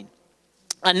going.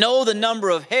 I know the number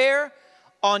of hair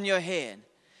on your head.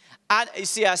 You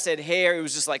see, I said hair. It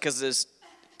was just like, because there's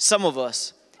some of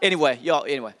us. Anyway.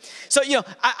 So,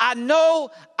 I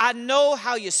know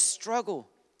how you struggle.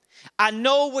 I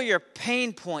know where your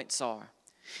pain points are.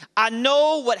 I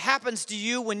know what happens to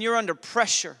you when you're under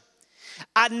pressure.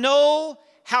 I know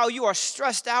how you are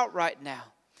stressed out right now.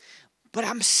 But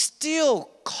I'm still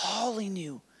calling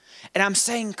you. And I'm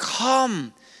saying,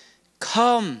 come.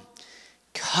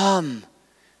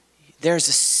 There's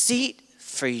a seat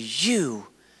for you,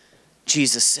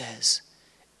 Jesus says,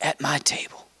 at my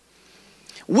table.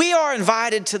 We are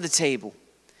invited to the table.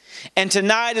 And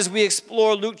tonight, as we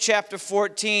explore Luke chapter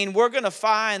 14, we're going to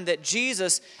find that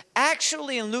Jesus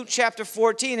actually in Luke chapter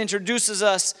 14 introduces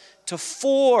us to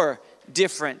 4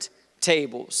 different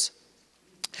tables.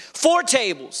 4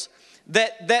 tables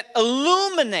that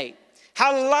illuminate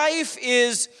how life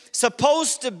is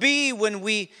supposed to be when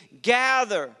we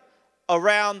gather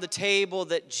around the table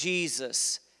that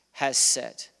Jesus has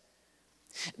set.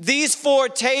 These 4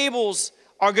 tables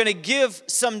are going to give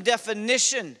some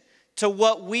definition to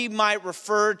what we might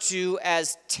refer to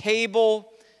as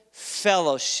table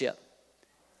fellowship.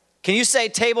 Can you say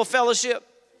table fellowship?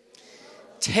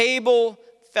 Table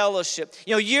fellowship.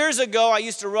 Years ago, I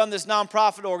used to run this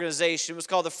nonprofit organization. It was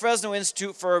called the Fresno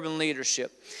Institute for Urban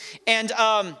Leadership. And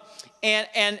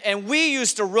we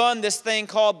used to run this thing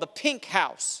called the Pink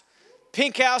House.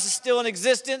 Pink House is still in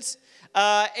existence.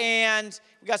 And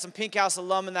we got some Pink House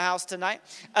alum in the house tonight.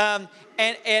 And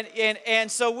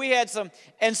so we had some.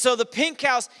 And so the Pink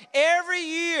House, every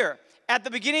year, at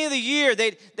the beginning of the year,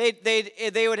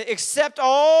 they would accept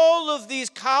all of these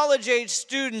college-age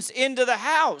students into the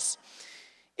house.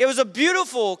 It was a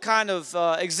beautiful kind of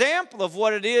example of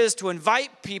what it is to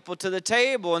invite people to the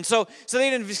table. And so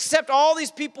they'd accept all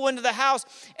these people into the house,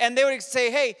 and they would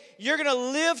say, hey, you're going to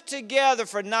live together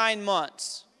for 9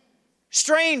 months.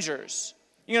 Strangers.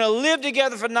 You're going to live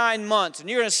together for 9 months, and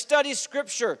you're going to study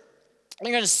Scripture. And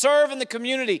you're going to serve in the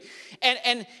community.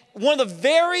 And one of the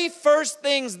very first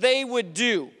things they would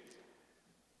do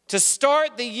to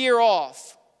start the year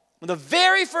off, one of the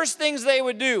very first things they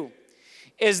would do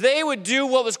is they would do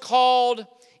what was called,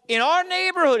 in our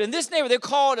neighborhood, in this neighborhood, they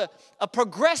called a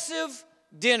progressive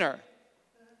dinner.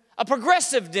 A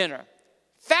progressive dinner.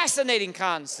 Fascinating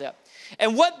concept.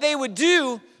 And what they would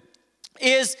do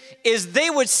is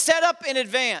they would set up in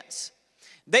advance.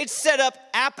 They'd set up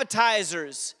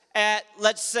appetizers at,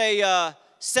 let's say,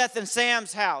 Seth and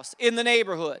Sam's house in the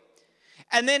neighborhood.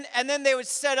 And then they would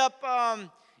set up,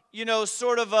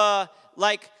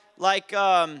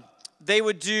 they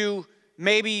would do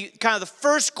maybe kind of the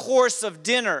first course of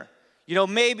dinner,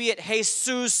 maybe at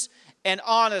Jesus and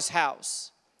Anna's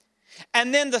house.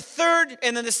 And then the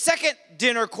second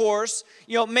dinner course,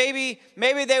 maybe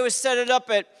they would set it up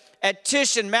at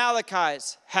Tish and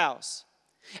Malachi's house.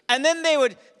 And then they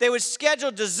would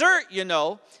schedule dessert,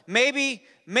 maybe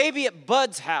at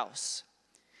Bud's house.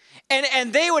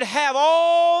 And they would have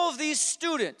all of these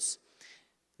students,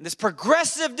 this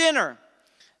progressive dinner.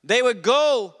 They would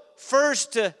go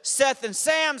first to Seth and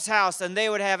Sam's house, and they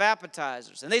would have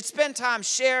appetizers. And they'd spend time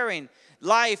sharing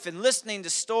life and listening to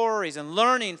stories and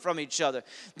learning from each other.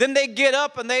 Then they'd get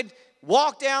up and they'd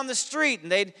walk down the street,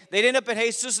 and they'd end up at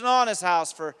Jesus and Anna's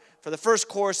house for the first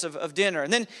course of dinner.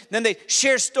 And then they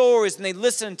share stories, and they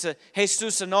listen to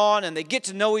Jesus and Anna, and they get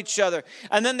to know each other.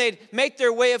 And then they'd make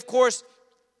their way, of course,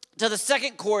 to the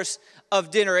second course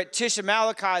of dinner at Tish and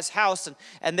Malachi's house,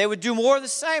 and they would do more of the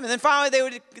same. And then finally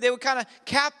they would kind of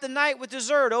cap the night with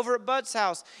dessert over at Bud's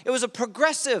house. It was a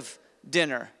progressive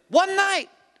dinner. One night.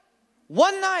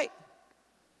 One night.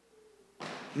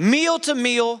 Meal to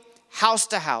meal, house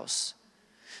to house.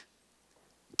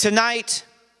 Tonight,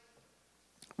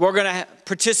 we're going to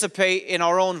participate in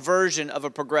our own version of a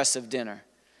progressive dinner,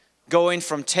 going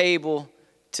from table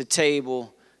to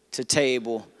table to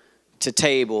table to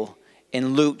table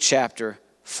in Luke chapter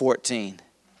 14.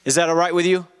 Is that all right with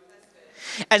you?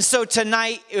 And so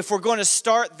tonight, if we're going to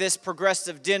start this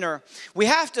progressive dinner, we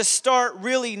have to start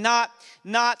really not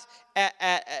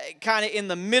kind of in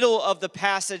the middle of the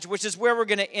passage, which is where we're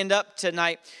going to end up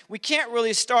tonight. We can't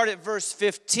really start at verse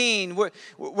 15.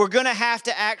 We're going to have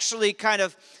to actually kind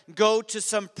of go to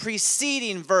some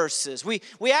preceding verses. We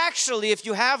actually, if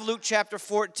you have Luke chapter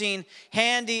 14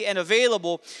 handy and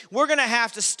available, we're going to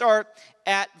have to start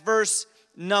at verse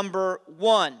number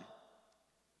 1.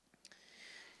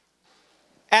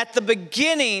 At the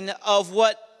beginning of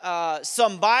what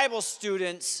some Bible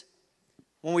students,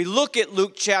 when we look at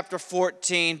Luke chapter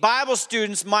 14, Bible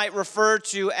students might refer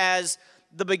to as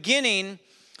the beginning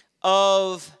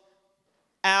of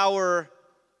our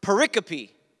pericope.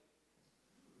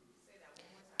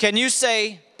 Can you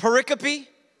say pericope?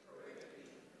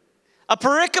 A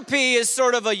pericope is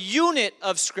sort of a unit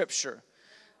of Scripture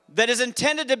that is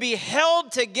intended to be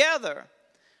held together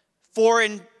for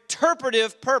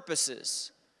interpretive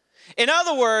purposes. In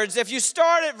other words, if you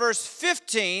start at verse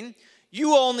 15,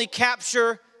 you only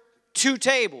capture 2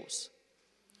 tables.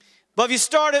 But if you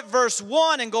start at verse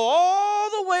 1 and go all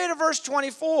the way to verse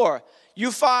 24,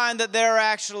 you find that there are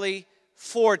actually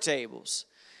 4 tables.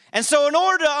 And so in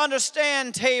order to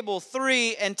understand table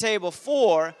 3 and table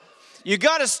 4, you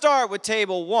got to start with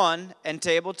table 1 and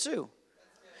table 2.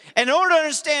 And in order to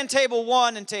understand table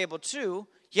 1 and table 2,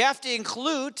 you have to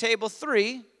include table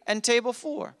 3 and table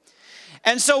 4.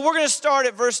 And so we're going to start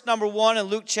at verse number 1 in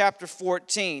Luke chapter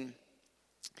 14.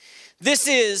 This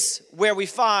is where we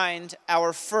find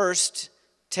our first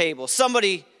table.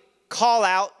 Somebody call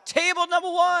out, table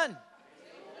number 1.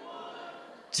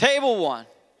 Table 1.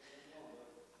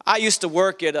 I used to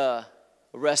work at a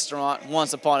restaurant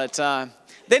once upon a time.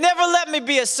 They never let me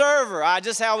be a server. I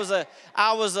was a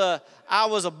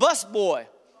busboy.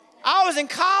 I was in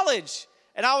college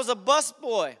and I was a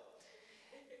busboy.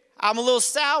 I'm a little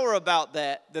sour about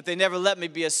that they never let me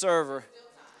be a server.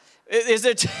 Is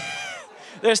there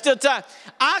there's still time.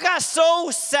 I got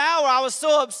so sour, I was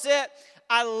so upset,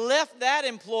 I left that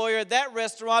employer, that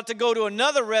restaurant, to go to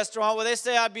another restaurant where they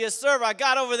say I'd be a server. I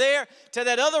got over there to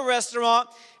that other restaurant,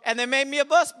 and they made me a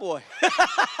busboy.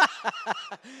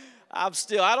 I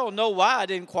don't know why I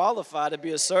didn't qualify to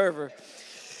be a server.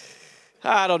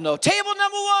 I don't know. Table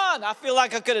number 1. I feel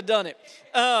like I could have done it.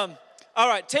 All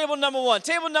right, table number 1.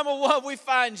 Table number 1, we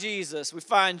find Jesus. We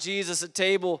find Jesus at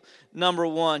table number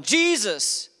 1.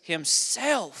 Jesus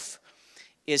himself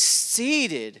is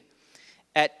seated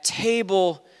at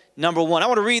table number 1. I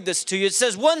want to read this to you. It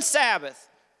says, one Sabbath,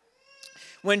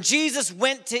 when Jesus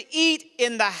went to eat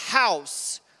in the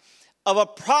house of a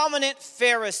prominent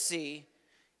Pharisee,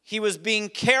 he was being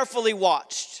carefully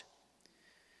watched.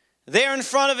 There in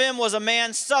front of him was a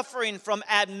man suffering from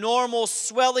abnormal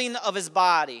swelling of his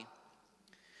body.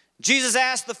 Jesus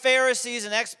asked the Pharisees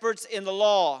and experts in the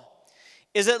law,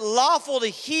 is it lawful to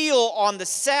heal on the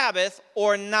Sabbath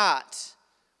or not?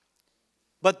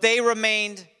 But they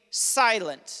remained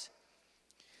silent.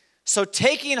 So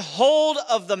taking hold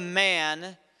of the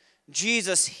man,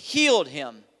 Jesus healed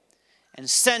him and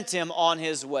sent him on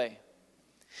his way.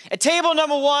 At table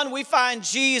number 1, we find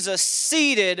Jesus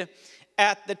seated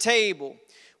at the table,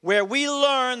 where we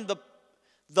learn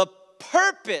the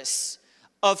purpose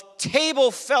of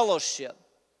table fellowship.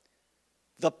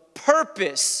 The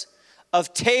purpose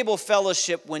of table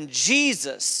fellowship when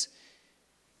Jesus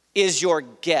is your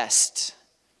guest.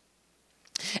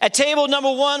 At table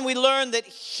number 1, we learn that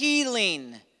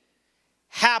healing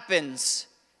happens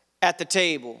at the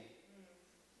table.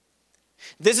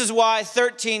 This is why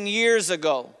 13 years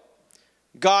ago,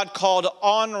 God called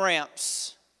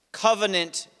On-Ramps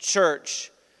Covenant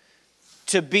Church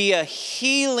to be a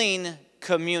healing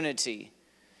community.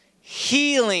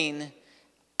 Healing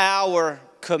our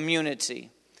community.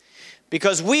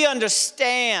 Because we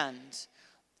understand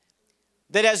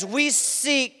that as we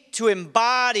seek to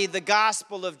embody the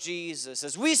gospel of Jesus,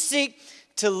 as we seek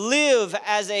to live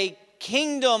as a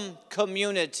kingdom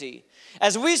community,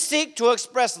 as we seek to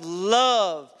express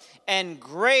love and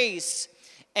grace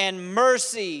and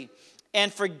mercy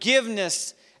and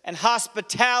forgiveness and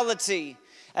hospitality,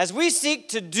 as we seek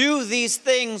to do these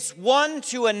things one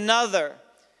to another,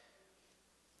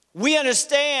 we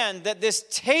understand that this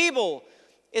table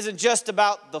isn't just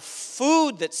about the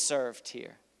food that's served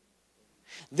here.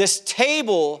 This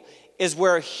table is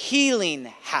where healing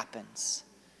happens.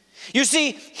 You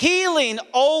see, healing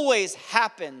always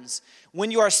happens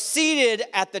when you are seated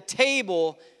at the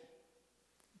table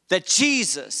that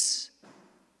Jesus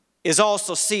is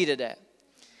also seated at.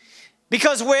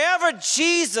 Because wherever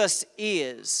Jesus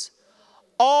is,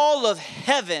 all of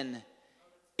heaven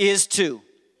is too.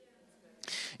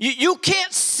 You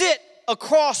can't sit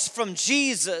across from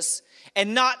Jesus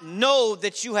and not know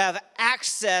that you have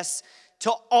access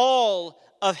to all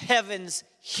of heaven's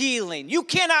healing. You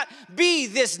cannot be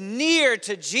this near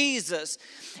to Jesus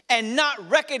and not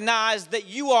recognize that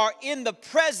you are in the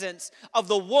presence of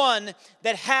the one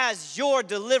that has your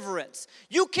deliverance.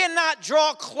 You cannot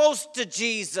draw close to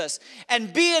Jesus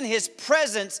and be in his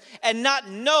presence and not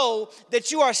know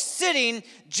that you are sitting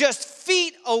just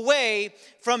feet away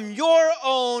from your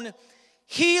own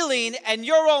healing and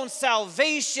your own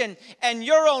salvation and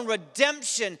your own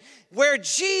redemption. Where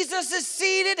Jesus is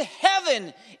seated,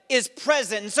 heaven is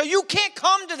present. And so you can't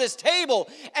come to this table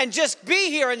and just be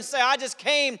here and say, I just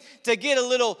came to get a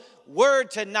little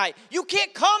word tonight. You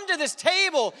can't come to this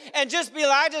table and just be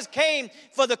like, I just came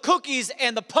for the cookies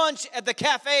and the punch at the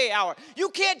cafe hour. You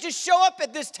can't just show up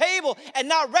at this table and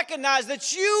not recognize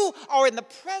that you are in the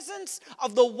presence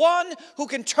of the one who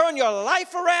can turn your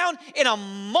life around in a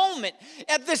moment.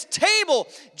 At this table,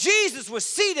 Jesus was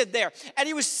seated there, and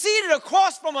he was seated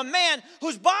across from a man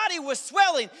whose body was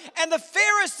swelling, and the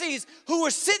Pharisees who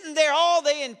were sitting there, all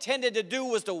they intended to do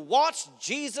was to watch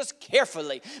Jesus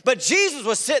carefully. But Jesus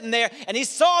was sitting there, and he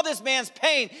saw this man's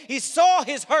pain. He saw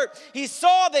his hurt. He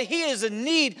saw that he is in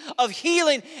need of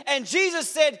healing. And Jesus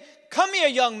said, come here,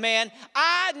 young man.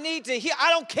 I need to heal.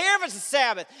 I don't care if it's a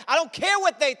Sabbath. I don't care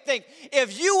what they think.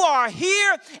 If you are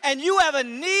here and you have a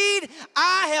need,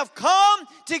 I have come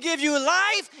to give you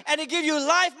life and to give you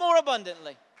life more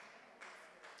abundantly.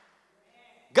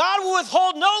 God will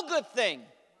withhold no good thing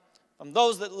from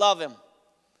those that love him.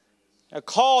 They're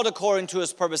called according to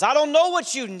his purpose. I don't know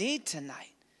what you need tonight,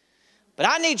 but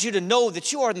I need you to know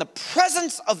that you are in the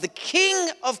presence of the King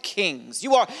of Kings.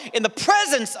 You are in the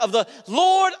presence of the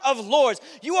Lord of Lords.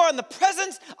 You are in the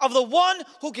presence of the one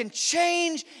who can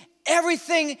change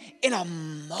everything in a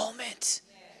moment.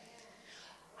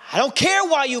 I don't care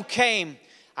why you came.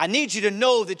 I need you to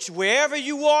know that wherever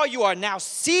you are now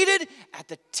seated at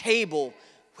the table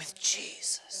with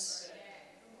Jesus.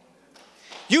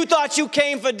 You thought you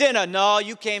came for dinner. No,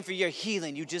 you came for your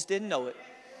healing. You just didn't know it.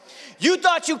 You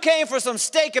thought you came for some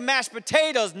steak and mashed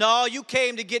potatoes. No, you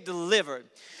came to get delivered.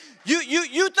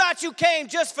 You thought you came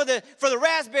just for the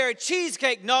raspberry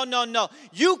cheesecake. No.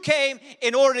 You came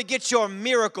in order to get your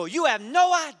miracle. You have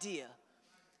no idea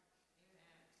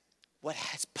what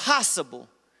is possible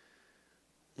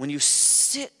when you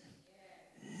sit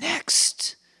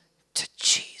next to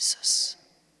Jesus.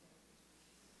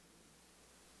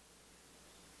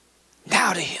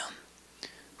 Now to him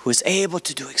who is able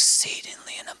to do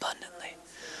exceedingly and abundantly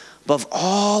above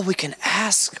all we can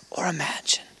ask or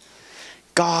imagine.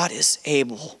 God is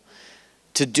able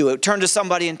to do it. Turn to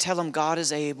somebody and tell them God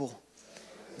is able.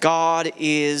 God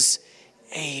is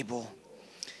able.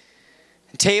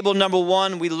 In table number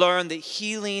 1, we learn that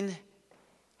healing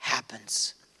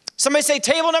happens. Somebody say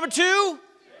table number 2.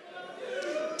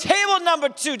 Table number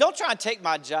 2. Don't try and take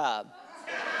my job.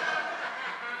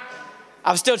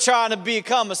 I'm still trying to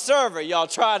become a server. Y'all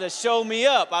trying to show me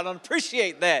up. I don't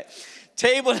appreciate that.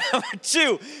 Table number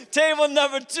 2. Table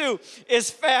number 2 is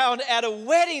found at a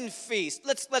wedding feast.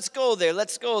 Let's go there.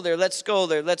 Let's go there. Let's go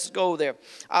there. Let's go there.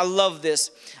 I love this.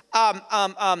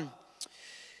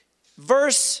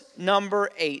 Verse number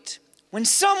 8. When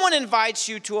someone invites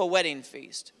you to a wedding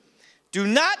feast, do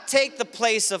not take the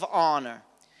place of honor,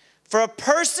 for a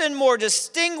person more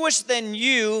distinguished than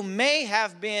you may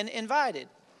have been invited.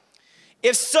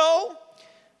 If so,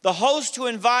 the host who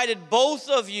invited both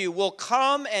of you will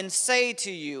come and say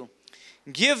to you,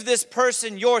 give this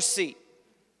person your seat.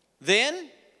 Then,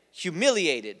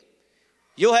 humiliated,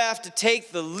 you'll have to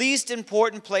take the least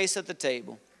important place at the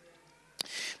table.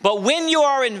 But when you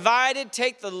are invited,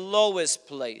 take the lowest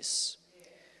place,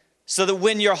 so that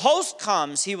when your host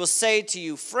comes, he will say to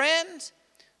you, friend,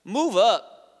 move up.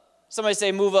 Somebody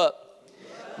say, move up.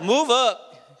 Move up.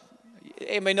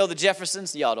 Anybody know the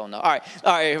Jeffersons? Y'all don't know. All right,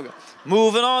 here we go.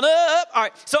 Moving on up. All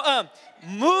right, so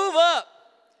move up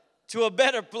to a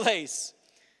better place.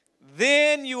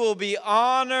 Then you will be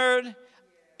honored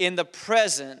in the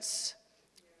presence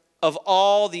of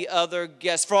all the other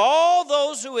guests. For all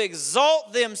those who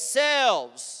exalt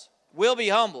themselves will be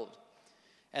humbled,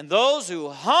 and those who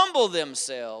humble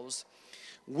themselves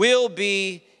will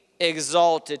be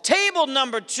exalted. Table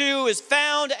number 2 is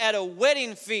found at a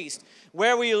wedding feast,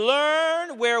 where we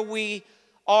learn, where we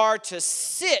are to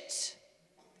sit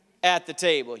at the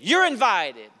table. You're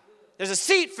invited. There's a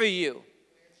seat for you.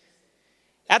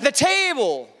 At the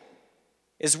table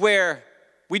is where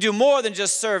we do more than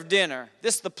just serve dinner.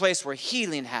 This is the place where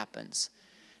healing happens.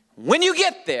 When you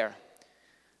get there,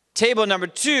 table number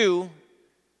 2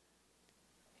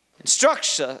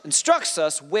 instructs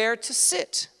us where to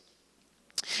sit.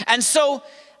 And so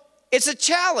it's a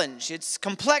challenge. It's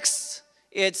complex.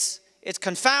 It's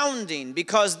confounding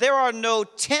because there are no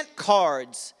tent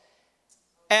cards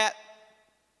at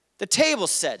the table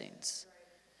settings.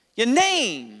 Your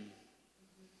name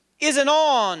isn't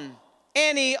on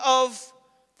any of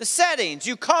the settings.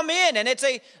 You come in and it's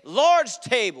a large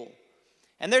table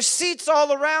and there's seats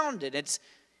all around it.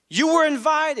 You were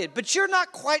invited, but you're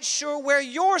not quite sure where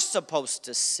you're supposed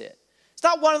to sit. It's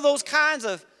not one of those kinds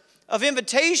of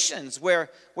invitations where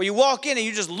you walk in and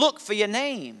you just look for your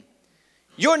name.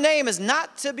 Your name is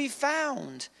not to be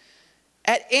found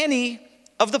at any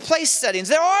of the place settings.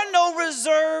 There are no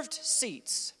reserved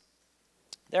seats.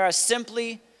 There are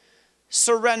simply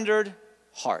surrendered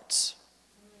hearts.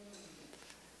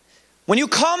 When you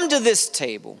come to this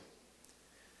table,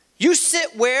 you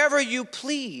sit wherever you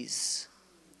please.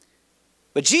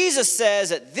 But Jesus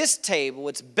says at this table,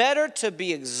 it's better to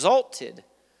be exalted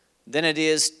than it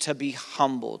is to be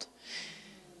humbled.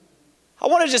 I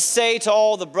want to just say to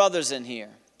all the brothers in here,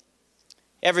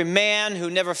 every man who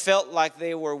never felt like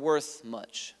they were worth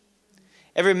much,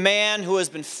 every man who has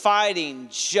been fighting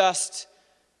just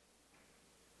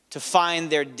to find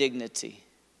their dignity,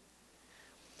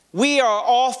 we are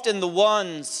often the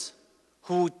ones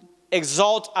who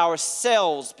exalt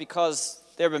ourselves because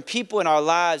there have been people in our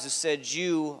lives who said,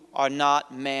 you are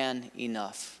not man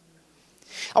enough.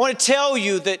 I want to tell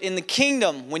you that in the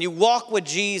kingdom, when you walk with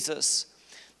Jesus,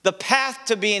 the path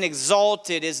to being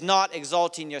exalted is not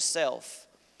exalting yourself.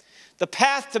 The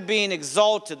path to being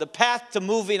exalted, the path to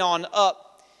moving on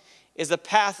up is the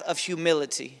path of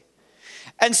humility.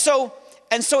 And so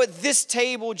at this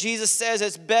table, Jesus says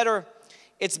it's better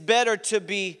to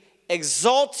be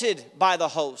exalted by the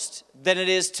host than it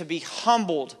is to be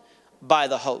humbled by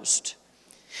the host.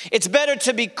 It's better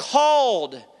to be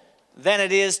called than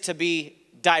it is to be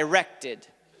directed.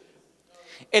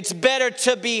 It's better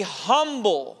to be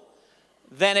humble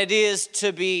than it is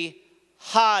to be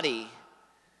haughty.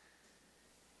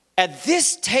 At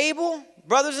this table,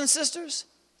 brothers and sisters,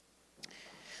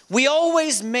 we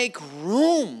always make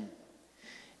room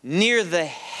near the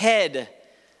head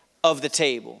of the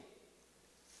table.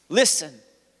 Listen,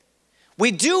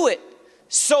 we do it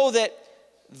so that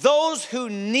those who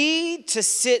need to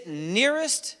sit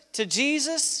nearest to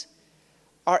Jesus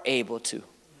are able to.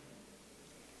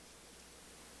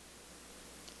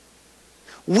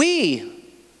 We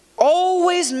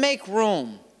always make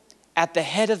room at the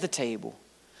head of the table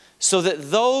so that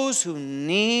those who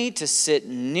need to sit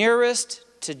nearest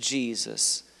to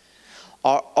Jesus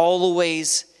are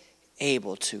always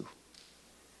able to.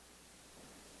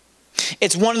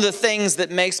 It's one of the things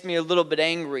that makes me a little bit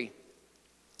angry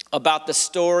about the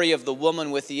story of the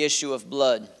woman with the issue of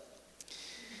blood.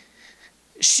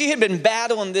 She had been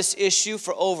battling this issue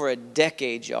for over a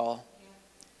decade, y'all.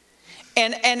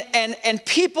 And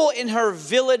people in her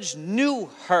village knew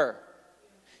her.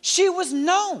 She was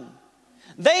known.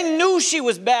 They knew she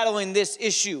was battling this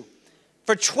issue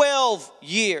for 12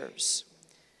 years.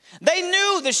 They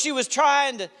knew that she was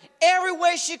trying to every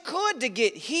way she could to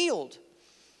get healed.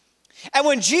 And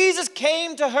when Jesus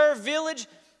came to her village,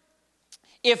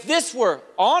 if this were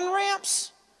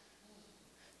on-ramps,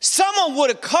 someone would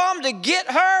have come to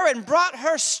get her and brought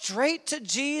her straight to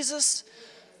Jesus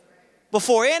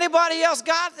before anybody else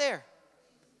got there.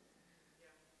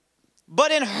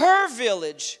 But in her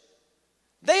village,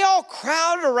 they all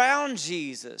crowded around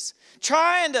Jesus,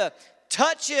 trying to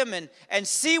touch him and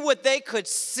see what they could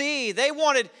see. They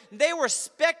were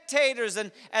spectators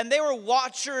and they were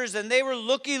watchers and they were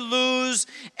looky-loos.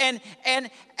 And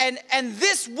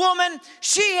this woman,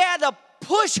 she had to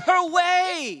push her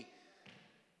way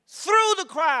through the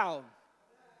crowd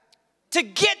to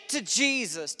get to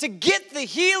Jesus, to get the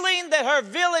healing that her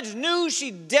village knew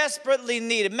she desperately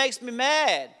needed. It makes me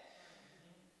mad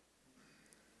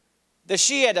that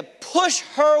she had to push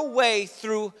her way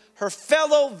through her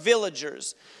fellow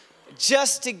villagers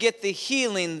just to get the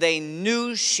healing they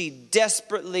knew she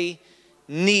desperately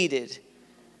needed.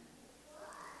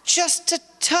 Just to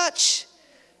touch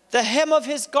the hem of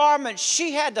his garment,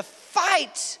 she had to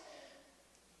fight.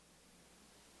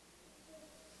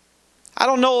 I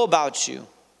don't know about you,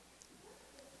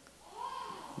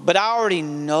 but I already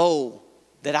know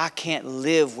that I can't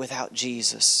live without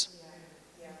Jesus.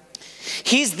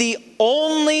 He's the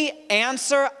only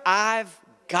answer I've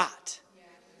got.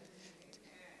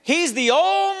 He's the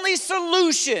only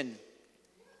solution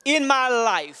in my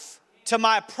life to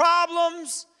my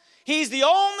problems. He's the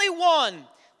only one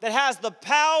that has the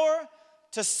power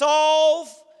to solve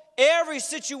every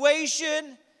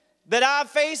situation that I'm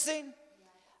facing.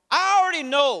 I already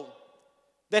know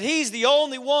that He's the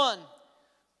only one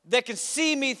that can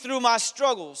see me through my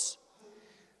struggles.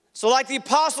 So like the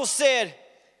apostle said,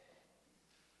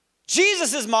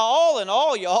 Jesus is my all in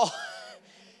all, y'all.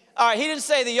 All right, he didn't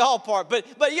say the y'all part, but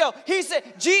he said,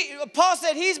 Paul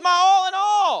said, He's my all in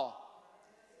all.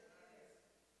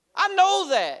 I know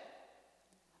that.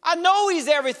 I know He's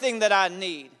everything that I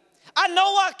need. I know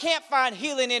I can't find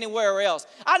healing anywhere else.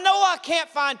 I know I can't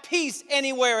find peace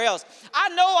anywhere else. I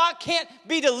know I can't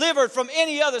be delivered from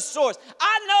any other source.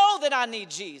 I know that I need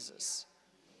Jesus.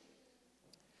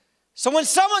 So when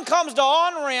someone comes to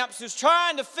on-ramps who's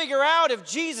trying to figure out if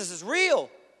Jesus is real,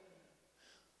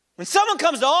 when someone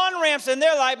comes to on-ramps and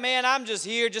they're like, man, I'm just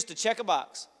here just to check a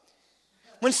box.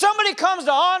 When somebody comes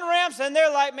to on-ramps and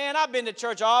they're like, man, I've been to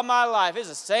church all my life. It's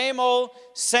the same old,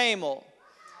 same old.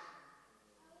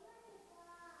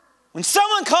 When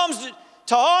someone comes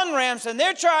to on-ramps and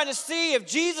they're trying to see if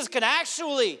Jesus can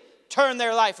actually turn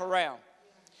their life around,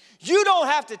 you don't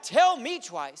have to tell me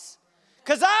twice,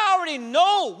 because I already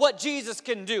know what Jesus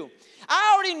can do.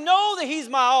 I already know that He's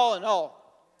my all in all.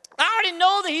 I already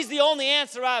know that He's the only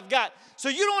answer I've got. So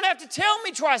you don't have to tell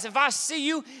me twice. If I see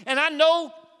you and I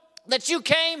know that you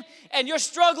came and you're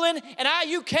struggling, and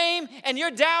you came and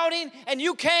you're doubting, and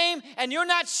you came and you're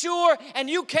not sure, and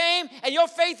you came and your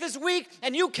faith is weak,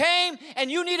 and you came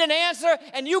and you need an answer,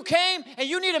 and you came and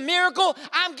you need a miracle,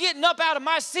 I'm getting up out of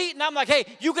my seat and I'm like, hey,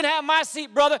 you can have my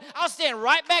seat, brother. I'll stand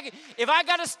right back. If I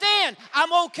got to stand,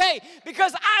 I'm okay,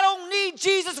 because I don't need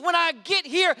Jesus when I get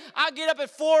here. I get up at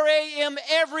 4 a.m.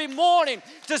 every morning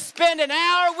to spend an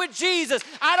hour with Jesus.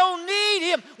 I don't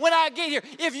need Him when I get here.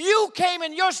 If you came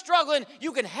and you're struggling,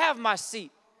 you can have my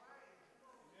seat.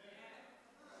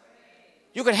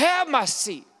 You can have my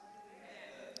seat.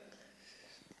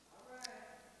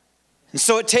 And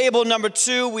so at table number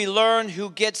 2, we learn who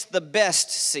gets the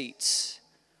best seats.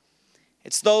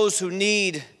 It's those who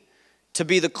need to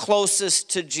be the closest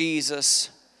to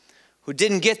Jesus, who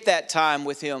didn't get that time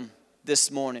with Him this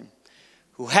morning,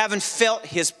 who haven't felt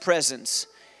His presence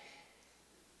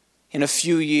in a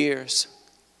few years,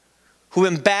 who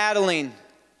have been battling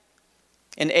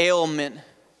an ailment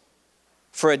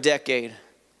for a decade.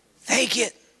 They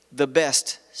get the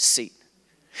best seat.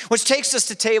 Which takes us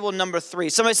to table number 3.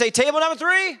 Somebody say table number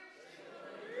 3.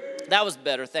 That was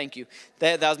better, thank you.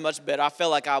 That was much better. I felt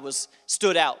like I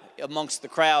stood out amongst the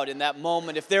crowd in that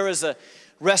moment. If there was a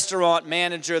restaurant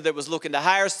manager that was looking to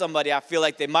hire somebody, I feel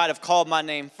like they might have called my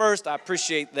name first. I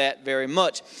appreciate that very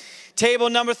much. Table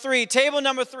number 3, table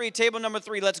number 3, table number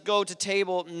 3. Let's go to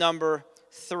table number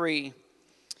 3.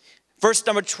 Verse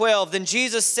number 12, then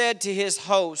Jesus said to His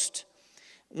host,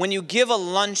 when you give a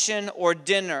luncheon or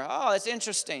dinner, oh, that's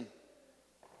interesting.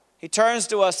 He turns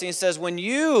to us and He says, when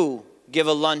you give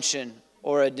a luncheon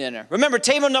or a dinner. Remember,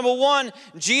 table number 1,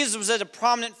 Jesus was at a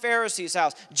prominent Pharisee's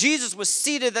house. Jesus was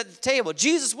seated at the table.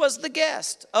 Jesus was the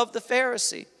guest of the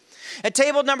Pharisee. At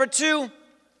table number 2,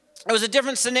 it was a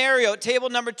different scenario. At table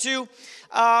number 2,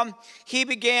 he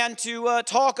began to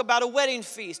talk about a wedding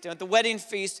feast. And at the wedding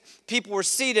feast, people were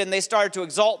seated and they started to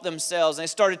exalt themselves. And they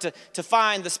started to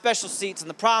find the special seats and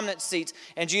the prominent seats.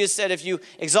 And Jesus said, if you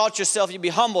exalt yourself, you'll be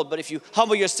humbled. But if you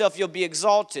humble yourself, you'll be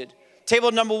exalted.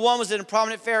 Table number 1 was in a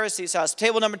prominent Pharisee's house.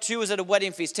 Table number 2 was at a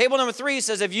wedding feast. Table number 3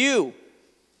 says, if you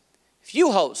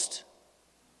host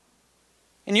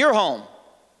in your home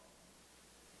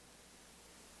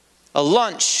a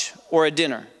lunch or a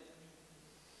dinner,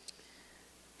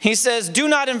 He says, do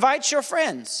not invite your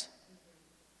friends,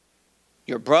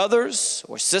 your brothers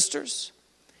or sisters,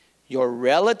 your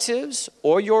relatives,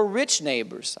 or your rich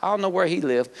neighbors. I don't know where he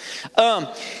lived.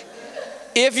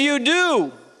 If you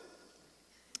do,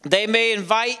 they may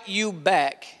invite you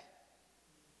back.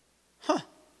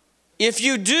 If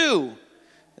you do,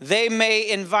 they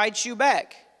may invite you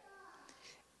back.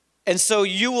 And so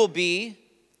you will be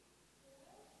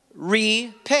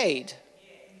repaid.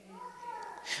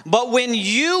 But when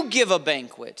you give a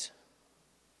banquet,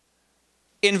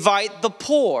 invite the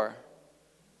poor,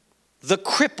 the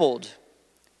crippled,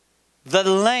 the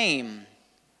lame,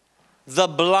 the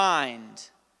blind,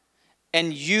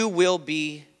 and you will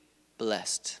be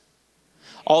blessed.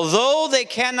 Although they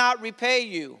cannot repay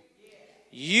you,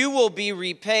 you will be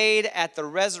repaid at the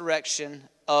resurrection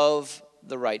of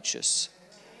the righteous.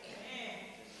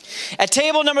 At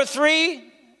table number 3,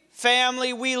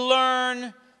 family, we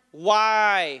learn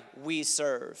why we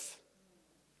serve.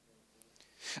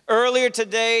 Earlier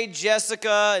today,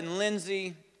 Jessica and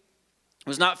Lindsay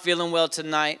was not feeling well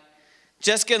tonight.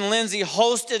 Jessica and Lindsay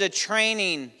hosted a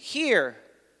training here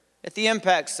at the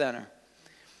Impact Center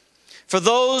for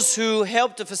those who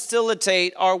help to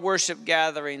facilitate our worship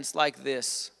gatherings like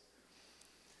this.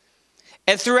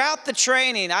 And throughout the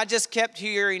training, I just kept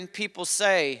hearing people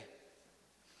say,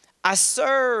 I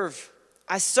serve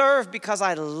because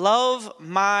I love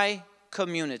my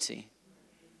community.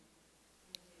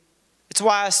 It's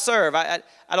why I serve. I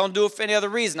don't do it for any other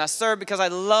reason. I serve because I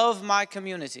love my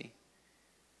community.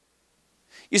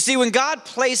 You see, when God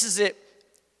places it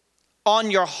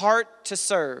on your heart to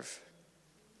serve,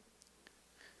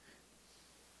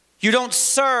 you don't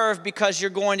serve because you're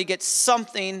going to get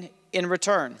something in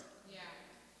return. Yeah.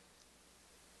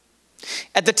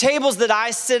 At the tables that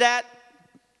I sit at,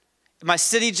 my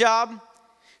city job,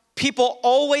 people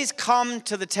always come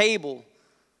to the table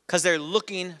because they're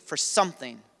looking for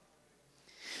something.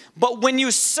 But when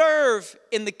you serve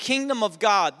in the kingdom of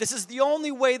God, this is the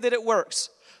only way that it works.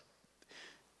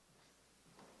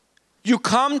 You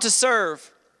come to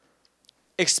serve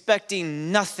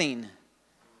expecting nothing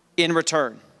in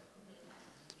return.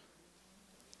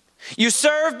 You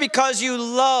serve because you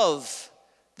love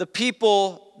the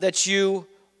people that you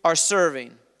are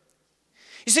serving.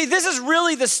 You see, this is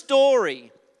really the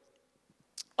story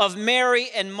of Mary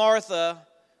and Martha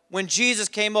when Jesus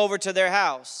came over to their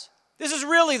house. This is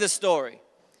really the story.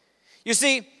 You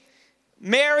see,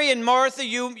 Mary and Martha,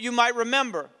 you might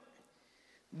remember,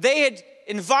 they had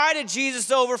invited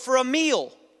Jesus over for a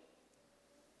meal.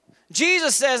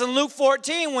 Jesus says in Luke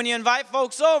 14, when you invite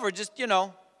folks over, just, they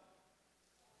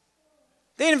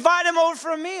invite him over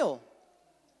for a meal.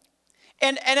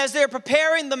 And as they're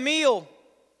preparing the meal,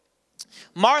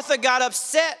 Martha got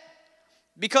upset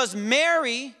because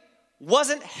Mary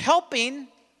wasn't helping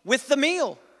with the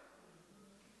meal.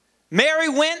 Mary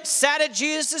went, sat at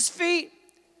Jesus' feet,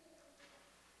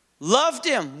 loved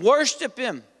him, worshiped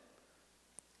him,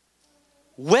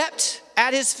 wept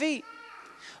at his feet.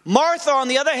 Martha, on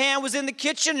the other hand, was in the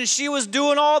kitchen and she was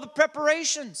doing all the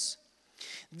preparations.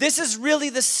 This is really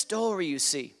the story, you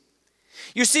see.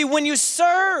 You see, when you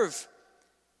serve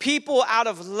people out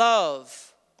of love,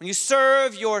 when you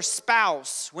serve your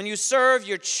spouse, when you serve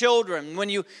your children, when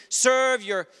you serve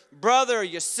your brother or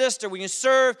your sister, when you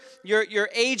serve your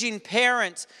aging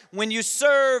parents, when you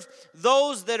serve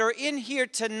those that are in here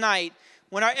tonight,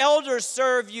 when our elders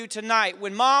serve you tonight,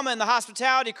 when Mama and the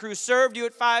hospitality crew served you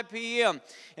at 5 p.m.,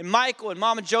 and Michael and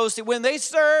Mama Josie, when they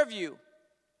serve you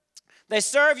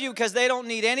because they don't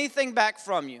need anything back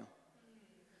from you.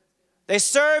 They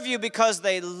serve you because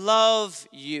they love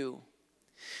you.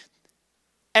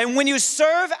 And when you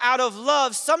serve out of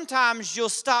love, sometimes you'll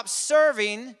stop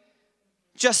serving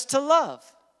just to love.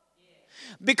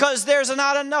 Because there's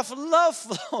not enough love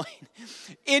flowing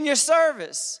in your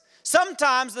service.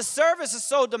 Sometimes the service is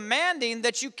so demanding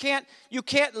that you can't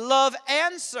love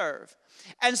and serve.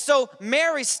 And so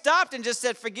Mary stopped and just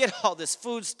said, forget all this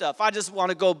food stuff. I just want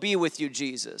to go be with you,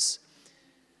 Jesus.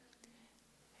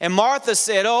 And Martha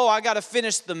said, oh, I got to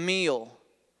finish the meal.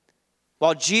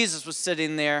 While Jesus was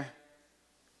sitting there,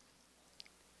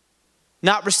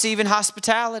 not receiving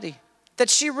hospitality that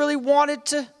she really wanted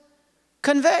to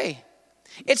convey.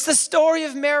 It's the story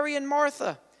of Mary and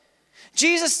Martha.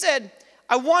 Jesus said,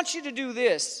 I want you to do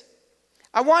this.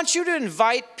 I want you to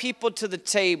invite people to the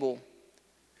table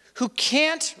who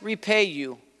can't repay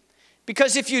you.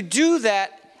 Because if you do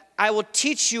that, I will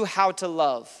teach you how to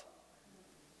love.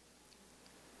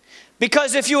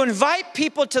 Because if you invite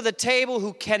people to the table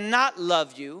who cannot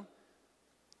love you,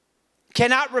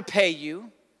 cannot repay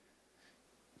you,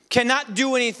 cannot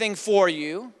do anything for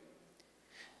you,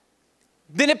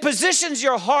 then it positions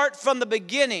your heart from the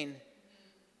beginning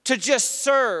to just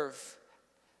serve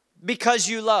because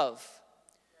you love.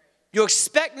 You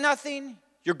expect nothing,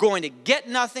 you're going to get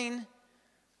nothing,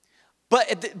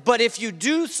 but if you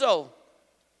do so,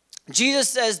 Jesus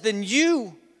says, then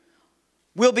you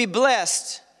will be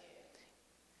blessed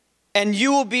and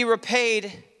you will be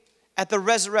repaid at the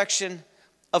resurrection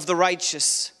of the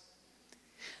righteous.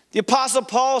 The Apostle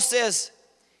Paul says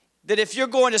that if you're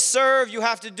going to serve, you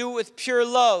have to do it with pure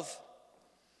love.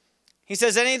 He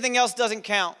says anything else doesn't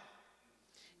count.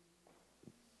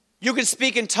 You can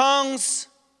speak in tongues,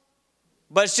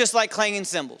 but it's just like clanging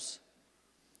cymbals.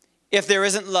 If there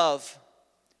isn't love,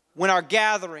 when our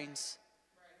gatherings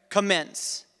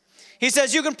commence. He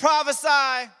says you can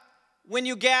prophesy when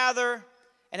you gather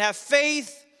and have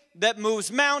faith that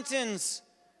moves mountains,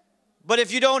 but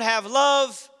if you don't have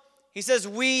love, he says,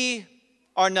 we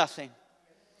are nothing.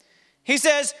 He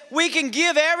says, we can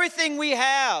give everything we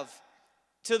have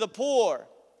to the poor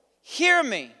hear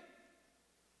me.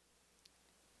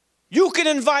 You can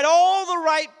invite all the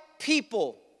right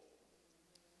people,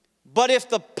 but if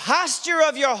the posture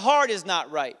of your heart is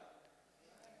not right,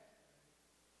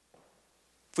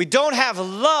 if we don't have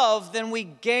love, then we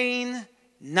gain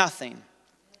nothing.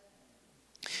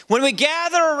 When we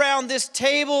gather around this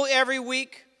table every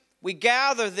week, we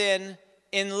gather then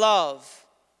in love.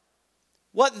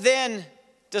 What then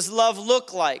does love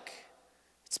look like?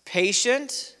 It's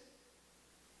patient.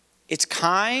 It's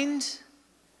kind.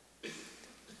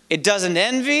 It doesn't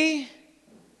envy.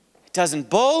 It doesn't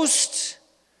boast.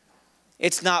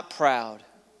 It's not proud.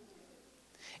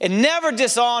 It never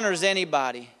dishonors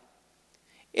anybody.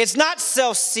 It's not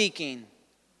self-seeking.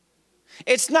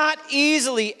 It's not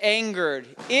easily angered.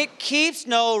 It keeps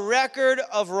no record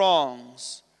of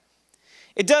wrongs.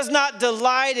 It does not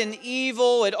delight in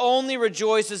evil. It only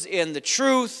rejoices in the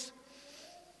truth.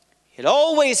 It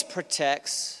always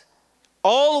protects,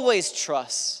 always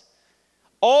trusts,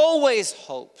 always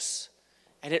hopes,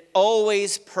 and it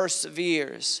always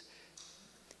perseveres.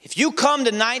 If you come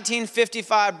to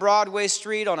 1955 Broadway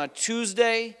Street on a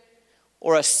Tuesday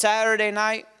or a Saturday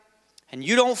night and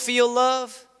you don't feel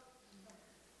love,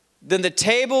 then the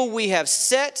table we have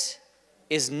set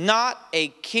is not a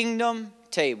kingdom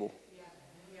table.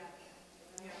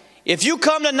 If you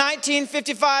come to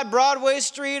 1955 Broadway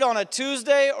Street on a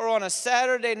Tuesday or on a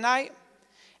Saturday night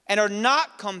and are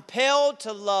not compelled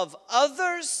to love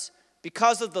others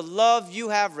because of the love you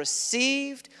have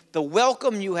received, the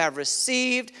welcome you have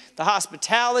received, the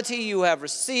hospitality you have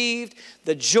received,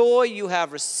 the joy you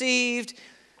have received,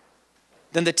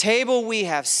 then the table we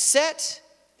have set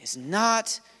is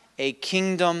not a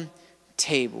kingdom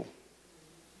table.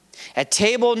 At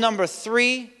table number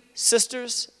 3,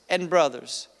 sisters and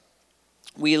brothers,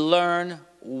 we learn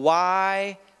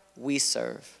why we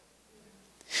serve.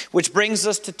 Which brings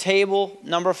us to table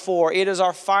number 4. It is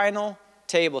our final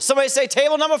table. Somebody say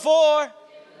table number 4.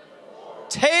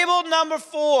 Table number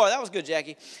 4. That was good,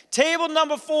 Jackie. Table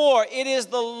number 4. It is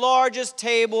the largest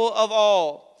table of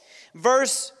all.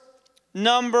 Verse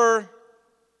number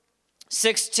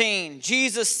 16.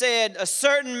 Jesus said, a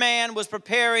certain man was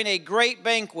preparing a great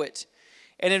banquet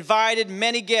and invited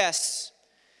many guests.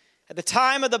 At the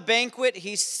time of the banquet,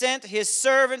 he sent his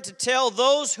servant to tell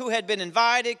those who had been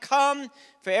invited, come,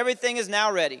 for everything is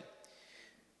now ready.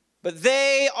 But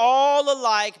they all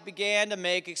alike began to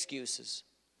make excuses.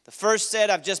 The first said,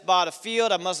 I've just bought a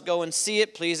field. I must go and see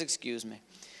it. Please excuse me.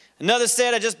 Another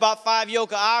said, I just bought 5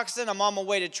 yoke of oxen. I'm on my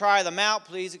way to try them out.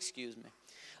 Please excuse me.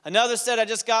 Another said, I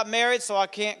just got married, so I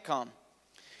can't come.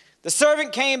 The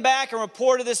servant came back and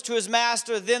reported this to his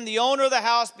master. Then the owner of the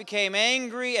house became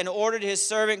angry and ordered his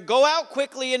servant, go out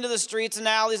quickly into the streets and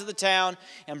alleys of the town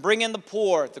and bring in the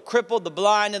poor, the crippled, the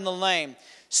blind, and the lame.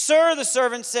 Sir, the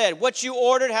servant said, what you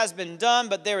ordered has been done,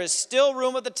 but there is still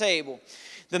room at the table.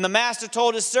 Then the master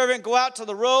told his servant, go out to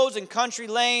the roads and country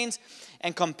lanes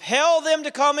and compel them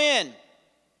to come in,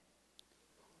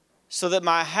 so that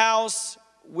my house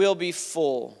will be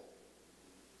full.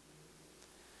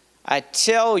 I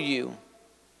tell you,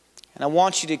 and I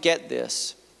want you to get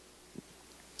this,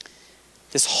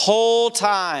 this whole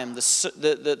time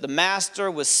the master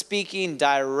was speaking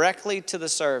directly to the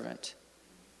servant.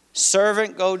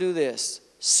 Servant, go do this.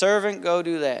 Servant, go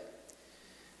do that.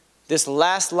 This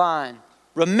last line.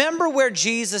 Remember where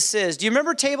Jesus is. Do you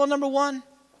remember table number 1?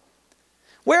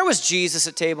 Where was Jesus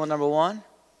at table number 1?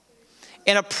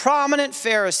 In a prominent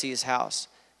Pharisee's house,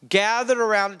 gathered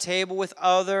around a table with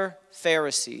other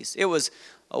Pharisees. It was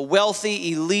a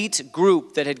wealthy, elite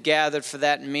group that had gathered for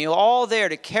that meal, all there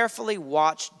to carefully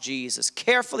watch Jesus.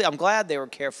 I'm glad they were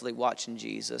carefully watching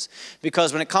Jesus,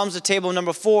 because when it comes to table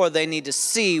number 4, they need to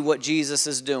see what Jesus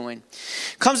is doing.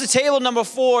 Comes to table number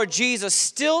 4, Jesus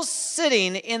still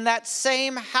sitting in that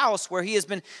same house where he has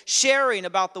been sharing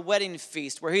about the wedding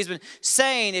feast, where he's been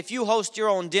saying, if you host your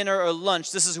own dinner or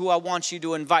lunch, this is who I want you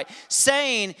to invite.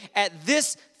 Saying at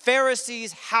this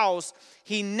Pharisee's house,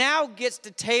 he now gets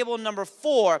to table number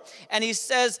 4, and he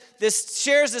shares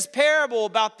this parable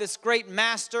about this great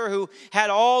master who had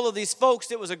all of these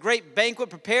folks. It was a great banquet,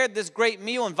 prepared this great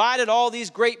meal, invited all these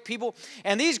great people,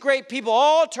 and these great people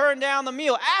all turned down the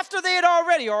meal after they had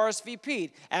already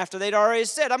RSVP'd, after they'd already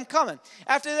said, I'm coming,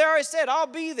 after they already said, I'll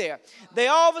be there. They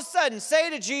all of a sudden say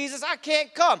to Jesus, I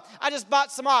can't come. I just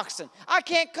bought some oxen. I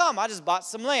can't come. I just bought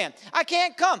some land. I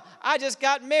can't come. I just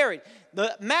got married.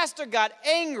 the master got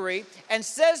angry and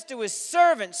says to his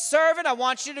servant, servant, I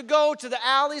want you to go to the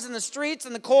alleys and the streets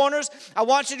and the corners. I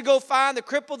want you to go find the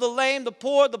crippled, the lame, the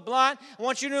poor, the blind. I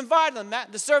want you to invite them.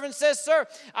 The servant says, sir,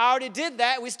 I already did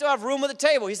that. We still have room at the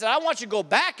table. He said, I want you to go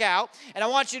back out and I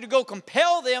want you to go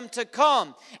compel them to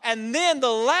come. And then the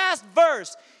last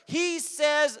verse, he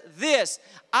says this,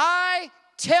 I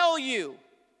tell you.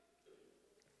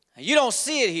 You don't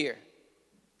see it here.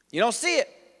 You don't see it.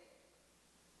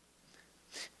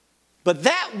 But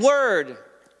that word,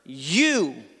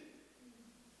 you,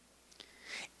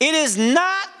 it is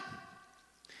not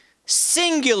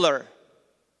singular.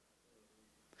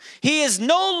 He is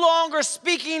no longer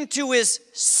speaking to his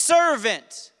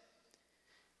servant.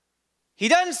 He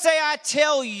doesn't say, I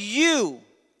tell you.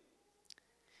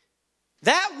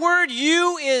 That word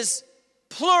you is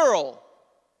plural.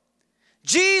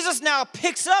 Jesus now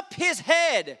picks up his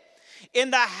head in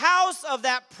the house of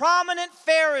that prominent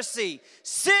Pharisee,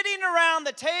 sitting around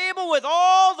the table with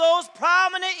all those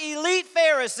prominent elite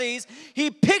Pharisees. He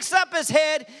picks up his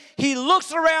head, he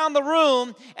looks around the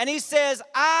room, and he says,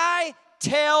 I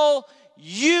tell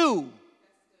you,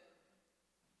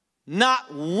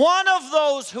 not one of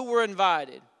those who were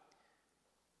invited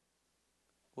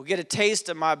will get a taste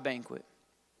of my banquet.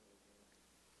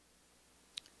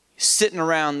 You're sitting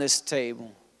around this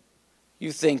table.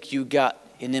 You think you got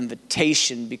an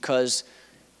invitation because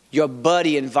your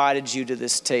buddy invited you to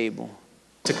this table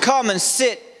to come and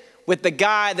sit with the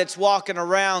guy that's walking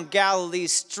around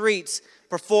Galilee's streets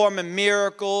performing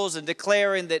miracles and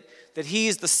declaring that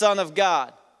he's the Son of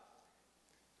God.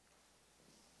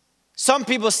 Some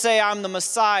people say I'm the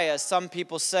Messiah. Some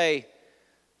people say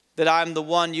that I'm the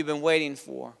one you've been waiting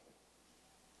for.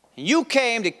 And you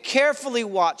came to carefully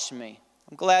watch me.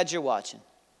 I'm glad you're watching.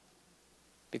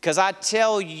 Because I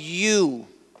tell you,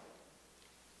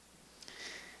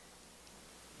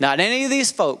 not any of these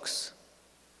folks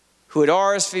who had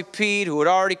RSVP'd, who had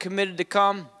already committed to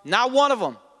come, not one of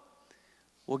them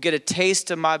will get a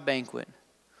taste of my banquet.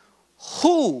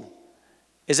 Who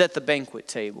is at the banquet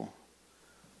table?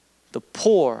 The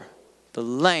poor, the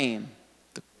lame,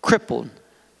 the crippled,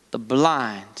 the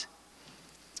blind.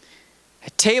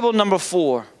 At table number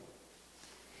 4,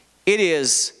 it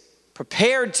is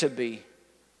prepared to be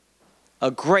a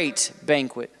great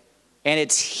banquet. And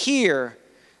it's here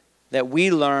that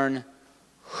we learn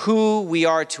who we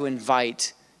are to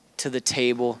invite to the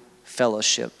table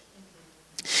fellowship.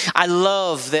 I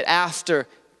love that after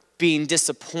being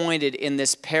disappointed in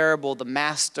this parable, the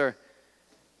master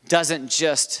doesn't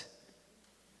just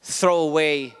throw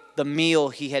away the meal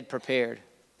he had prepared.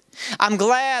 I'm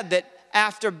glad that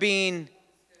after being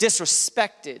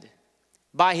disrespected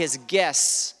by his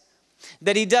guests,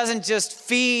 that he doesn't just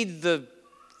feed the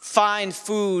fine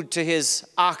food to his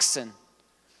oxen.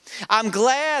 I'm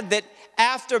glad that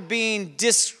after being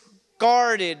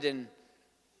discarded and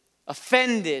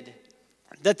offended,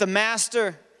 that the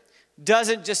master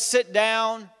doesn't just sit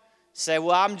down, say,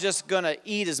 well, I'm just going to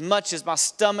eat as much as my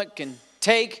stomach can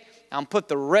take, and put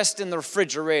the rest in the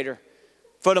refrigerator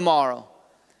for tomorrow.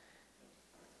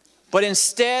 But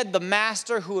instead, the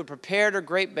master who had prepared a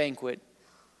great banquet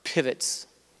pivots.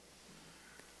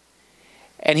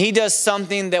 And he does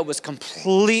something that was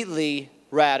completely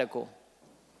radical.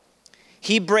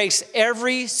 He breaks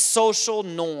every social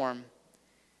norm.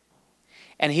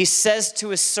 And he says to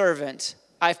his servant,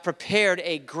 I've prepared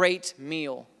a great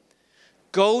meal.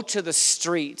 Go to the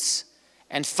streets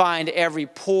and find every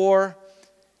poor,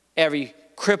 every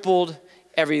crippled,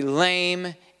 every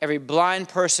lame, every blind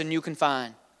person you can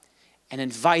find, and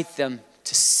invite them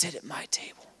to sit at my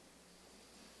table.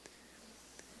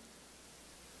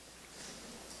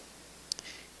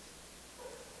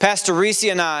 Pastor Reese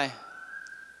and I,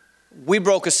 we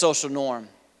broke a social norm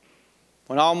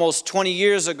when almost 20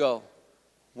 years ago,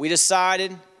 we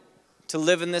decided to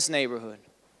live in this neighborhood.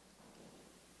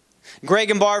 Greg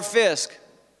and Barb Fisk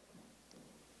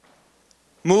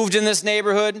moved in this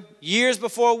neighborhood years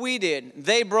before we did.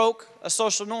 They broke a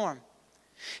social norm.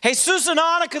 Jesus and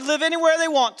Anna could live anywhere they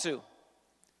want to.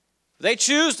 They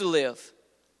choose to live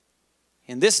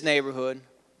in this neighborhood.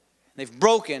 They've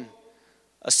broken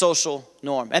a social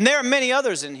norm. And there are many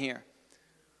others in here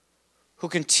who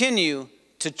continue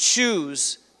to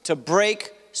choose to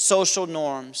break social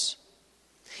norms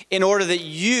in order that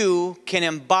you can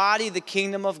embody the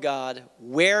kingdom of God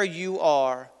where you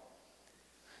are.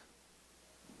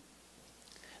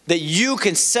 That you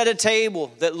can set a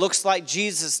table that looks like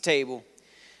Jesus' table,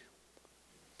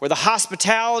 where the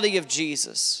hospitality of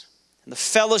Jesus and the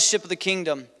fellowship of the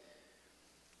kingdom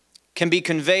can be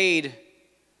conveyed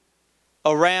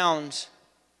around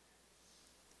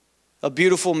a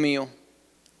beautiful meal.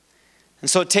 And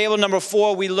so at table number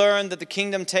 4, we learned that the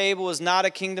kingdom table is not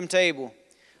a kingdom table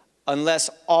unless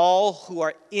all who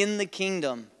are in the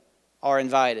kingdom are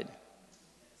invited.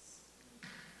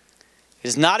 It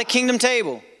is not a kingdom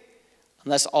table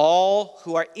unless all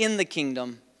who are in the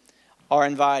kingdom are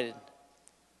invited.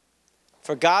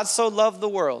 For God so loved the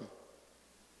world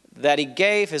that he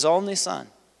gave his only Son,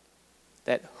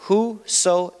 that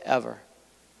whosoever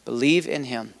believe in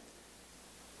him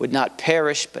would not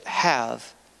perish but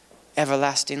have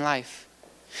everlasting life.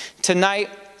 Tonight,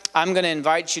 I'm going to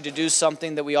invite you to do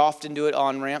something that we often do at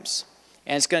on-ramps.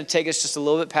 And it's going to take us just a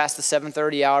little bit past the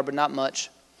 7:30 hour, but not much,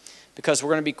 because we're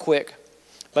going to be quick.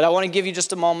 But I want to give you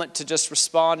just a moment to just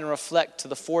respond and reflect to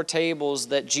the 4 tables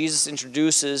that Jesus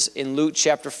introduces in Luke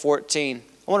chapter 14.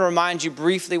 I want to remind you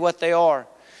briefly what they are.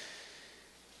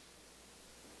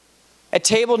 At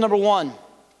table number 1,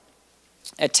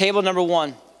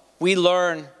 we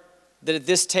learn that at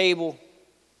this table,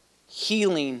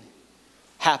 healing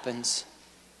happens.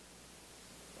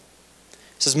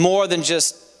 This is more than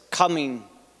just coming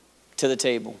to the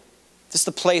table. This is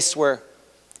the place where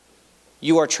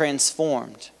you are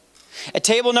transformed. At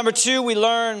table number 2, we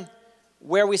learn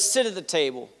where we sit at the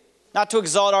table, not to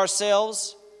exalt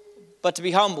ourselves, but to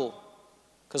be humble.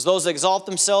 Because those that exalt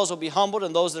themselves will be humbled,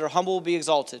 and those that are humble will be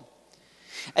exalted.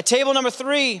 At table number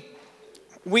 3,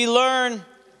 we learn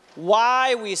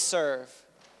why we serve.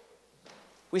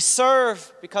 We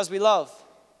serve because we love.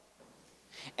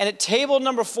 And at table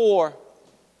number 4,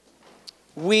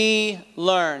 we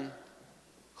learn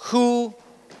who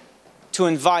to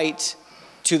invite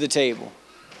to the table.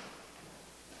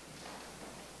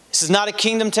 This is not a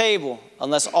kingdom table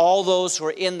unless all those who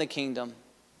are in the kingdom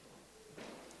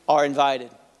are invited.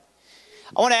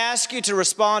 I want to ask you to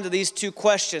respond to these 2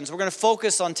 questions. We're going to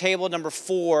focus on table number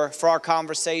 4 for our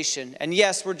conversation. And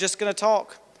yes, we're just going to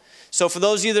talk. So for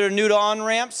those of you that are new to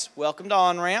on-ramps, welcome to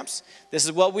on-ramps. This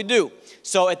is what we do.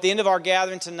 So at the end of our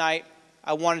gathering tonight,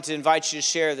 I wanted to invite you to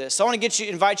share this. So I want to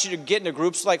invite you to get into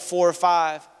groups like 4 or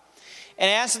 5 and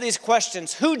answer these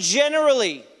questions. Who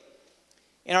generally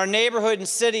in our neighborhood and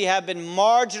city have been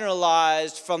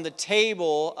marginalized from the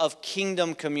table of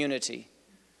kingdom community?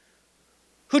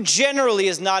 Who generally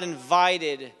is not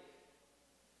invited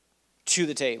to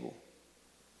the table?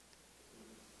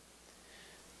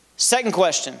 Second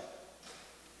question.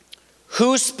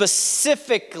 Who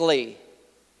specifically,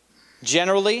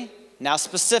 generally, now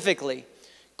specifically,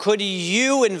 could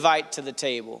you invite to the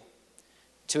table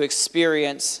to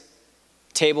experience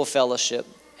table fellowship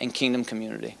and kingdom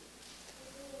community?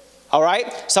 All right?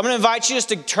 So I'm going to invite you just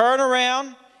to turn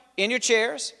around in your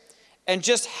chairs and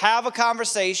just have a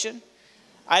conversation.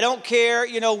 I don't care,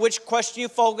 which question you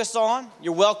focus on.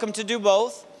 You're welcome to do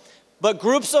both. But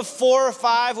groups of 4 or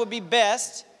 5 would be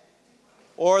best,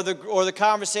 or the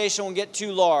conversation will get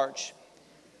too large.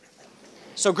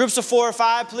 So groups of 4 or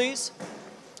 5, please.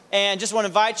 And just want to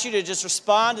invite you to just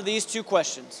respond to these 2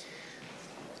 questions.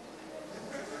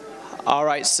 All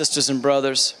right, sisters and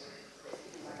brothers.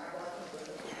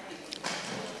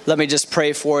 Let me just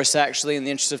pray for us, actually. In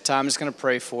the interest of time, I'm just going to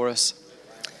pray for us.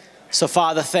 So,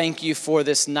 Father, thank you for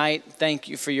this night. Thank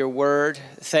you for your word.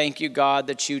 Thank you, God,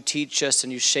 that you teach us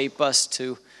and you shape us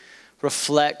to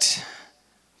reflect,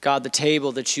 God, the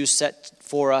table that you set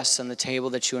for us and the table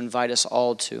that you invite us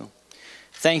all to.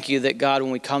 Thank you that, God,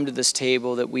 when we come to this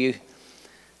table, that we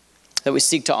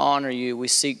seek to honor you. We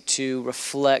seek to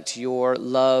reflect your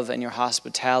love and your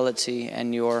hospitality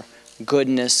and your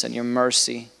goodness and your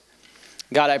mercy.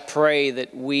 God, I pray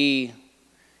that we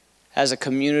as a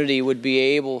community would be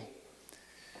able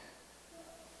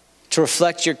to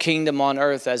reflect your kingdom on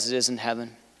earth as it is in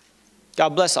heaven. God,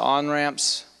 bless the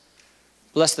on-ramps.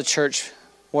 Bless the church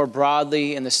more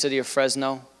broadly in the city of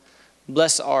Fresno.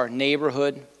 Bless our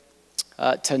neighborhood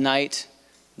tonight.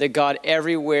 That God,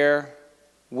 everywhere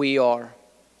we are,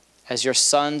 as your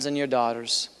sons and your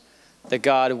daughters, that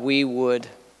God, we would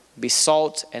be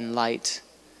salt and light,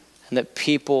 and that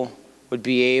people would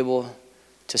be able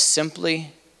to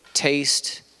simply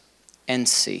taste and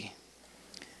see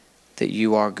that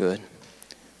you are good.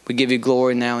 We give you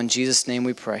glory now. In Jesus' name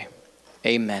we pray.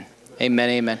 Amen. Amen.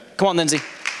 Amen. Come on, Lindsay.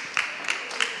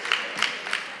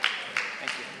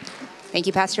 Thank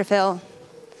you, Pastor Phil.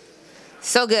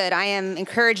 So good. I am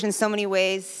encouraged in so many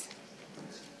ways,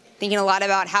 thinking a lot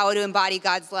about how to embody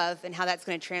God's love and how that's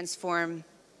going to transform.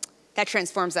 That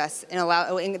transforms us and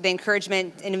allow the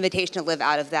encouragement and invitation to live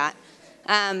out of that.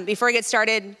 Before I get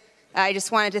started, I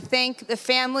just wanted to thank the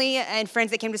family and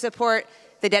friends that came to support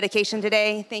the dedication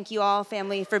today. Thank you all,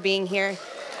 family, for being here.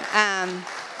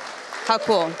 How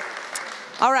cool.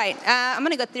 All right, I'm going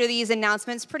to go through these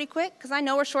announcements pretty quick because I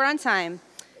know we're short on time.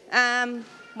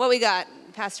 what we got,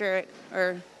 Pastor?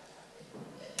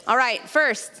 All right,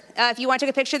 first, if you want to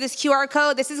take a picture of this QR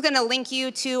code, this is going to link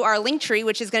you to our link tree,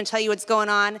 which is going to tell you what's going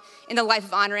on in the life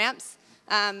of on-ramps.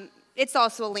 It's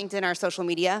also linked in our social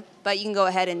media, but you can go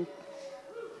ahead and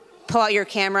pull out your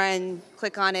camera and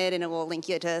click on it, and it will link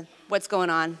you to what's going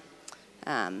on,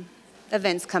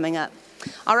 events coming up.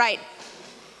 All right,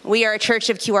 we are a church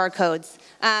of QR codes.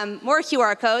 More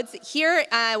QR codes. Here,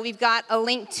 we've got a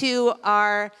link to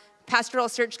our Pastoral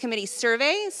Search Committee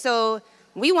survey. So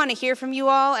we want to hear from you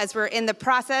all as we're in the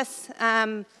process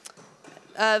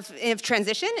of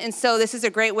transition. And so this is a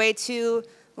great way to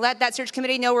let that search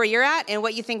committee know where you're at and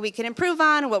what you think we can improve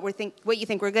on, what you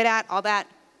think we're good at, all that.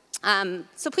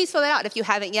 So please fill that out if you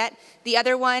haven't yet. The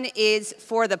other one is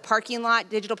for the parking lot,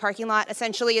 digital parking lot.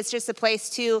 Essentially, it's just a place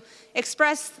to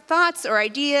express thoughts or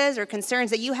ideas or concerns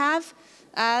that you have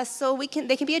so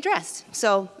they can be addressed.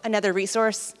 So another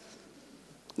resource.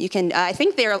 You can, I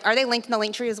think are they linked in the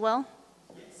link tree as well?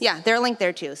 Yeah, they're linked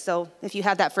there too. So if you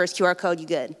have that first QR code, you're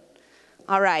good.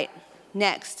 All right,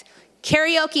 next.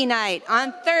 Karaoke night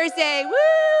on Thursday,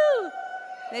 woo!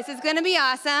 This is gonna be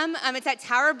awesome. It's at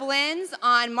Tower Blends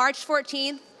on March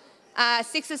 14th,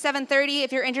 6 to 7:30.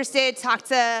 If you're interested, talk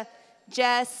to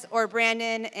Jess or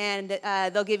Brandon and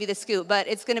they'll give you the scoop. But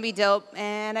it's gonna be dope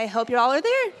and I hope you all are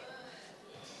there.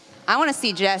 I wanna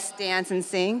see Jess dance and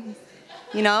sing,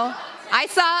 you know? I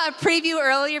saw a preview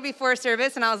earlier before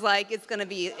service, and I was like, it's gonna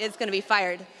be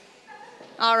fired.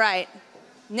 All right,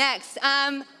 next.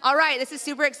 All right, this is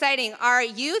super exciting. Our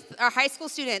youth, our high school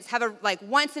students have a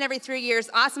once in every 3 years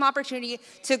awesome opportunity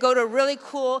to go to a really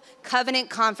cool Covenant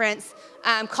conference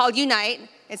called Unite.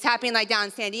 It's happening down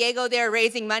in San Diego. They're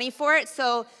raising money for it.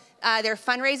 So their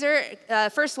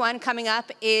fundraiser, first one coming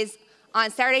up, is on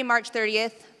Saturday, March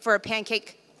 30th for a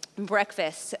pancake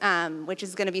breakfast, which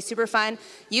is going to be super fun.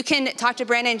 You can talk to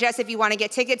Brandon and Jess if you want to get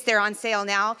tickets. They're on sale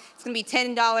now. It's going to be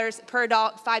 $10 per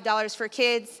adult, $5 for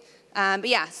kids. But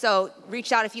yeah, so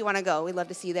reach out if you want to go. We'd love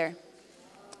to see you there.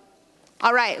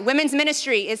 All right, women's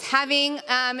ministry is having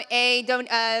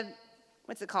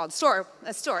what's it called?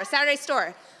 A Saturday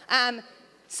store.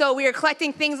 So we are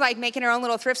collecting things like making our own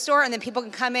little thrift store, and then people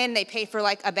can come in, they pay for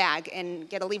a bag and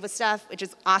get to leave with stuff, which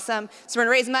is awesome. So we're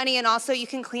gonna raise money, and also you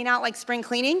can clean out spring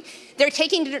cleaning. They're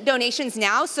taking donations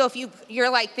now, so if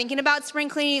you're thinking about spring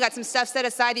cleaning, you got some stuff set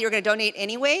aside that you're gonna donate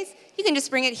anyways, you can just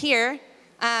bring it here.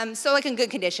 So in good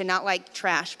condition, not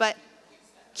trash, but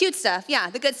cute stuff, yeah,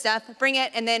 the good stuff. Bring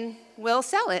it, and then we'll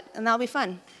sell it, and that'll be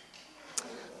fun.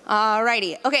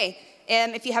 Alrighty, okay,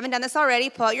 if you haven't done this already,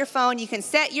 pull out your phone. You can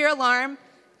set your alarm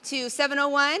to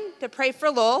 7:01 to pray for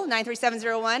Lowell,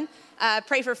 93701.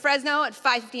 Pray for Fresno at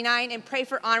 5:59, and pray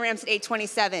for on-ramps at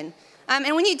 8:27.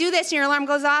 And when you do this and your alarm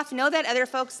goes off, know that other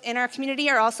folks in our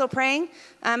community are also praying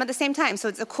at the same time. So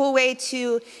it's a cool way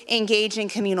to engage in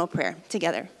communal prayer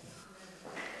together.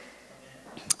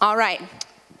 All right,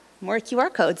 more QR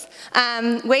codes.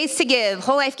 Ways to give,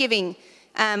 whole life giving.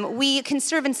 We can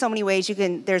serve in so many ways.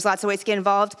 There's lots of ways to get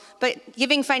involved, but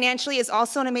giving financially is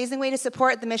also an amazing way to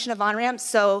support the mission of on-ramps.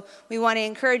 So we want to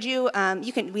encourage you.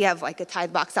 We have a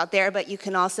tithe box out there, but you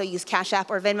can also use Cash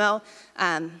App or Venmo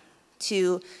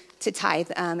to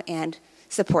tithe and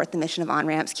support the mission of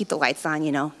on-ramps. Keep the lights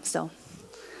on, So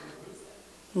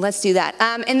let's do that.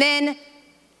 And then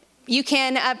you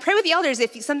can pray with the elders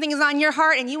if something is on your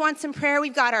heart and you want some prayer.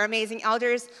 We've got our amazing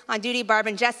elders on duty, Barb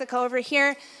and Jessica over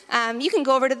here. You can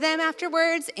go over to them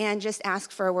afterwards and just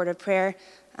ask for a word of prayer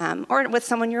or with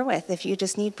someone you're with if you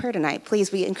just need prayer tonight.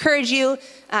 Please, we encourage you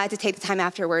to take the time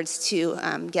afterwards to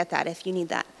get that if you need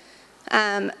that.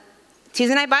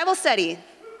 Tuesday night Bible study,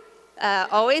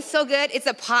 always so good. It's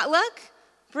a potluck.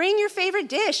 Bring your favorite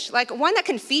dish, one that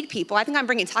can feed people. I think I'm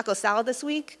bringing taco salad this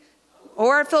week.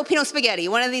 Or Filipino spaghetti,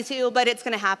 one of these two, but it's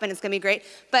gonna happen, it's gonna be great.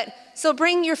 So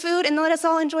bring your food and let us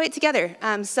all enjoy it together.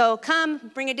 So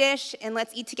come, bring a dish, and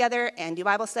let's eat together and do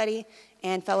Bible study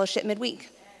and fellowship midweek.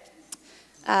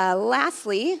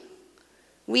 Lastly,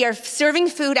 we are serving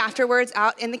food afterwards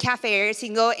out in the cafe area, so you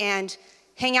can go and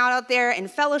hang out there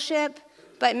and fellowship,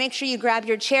 but make sure you grab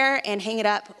your chair and hang it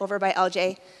up over by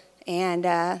LJ, and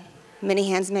many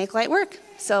hands make light work.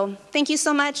 So thank you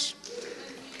so much.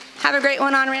 Have a great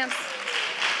one on ramps.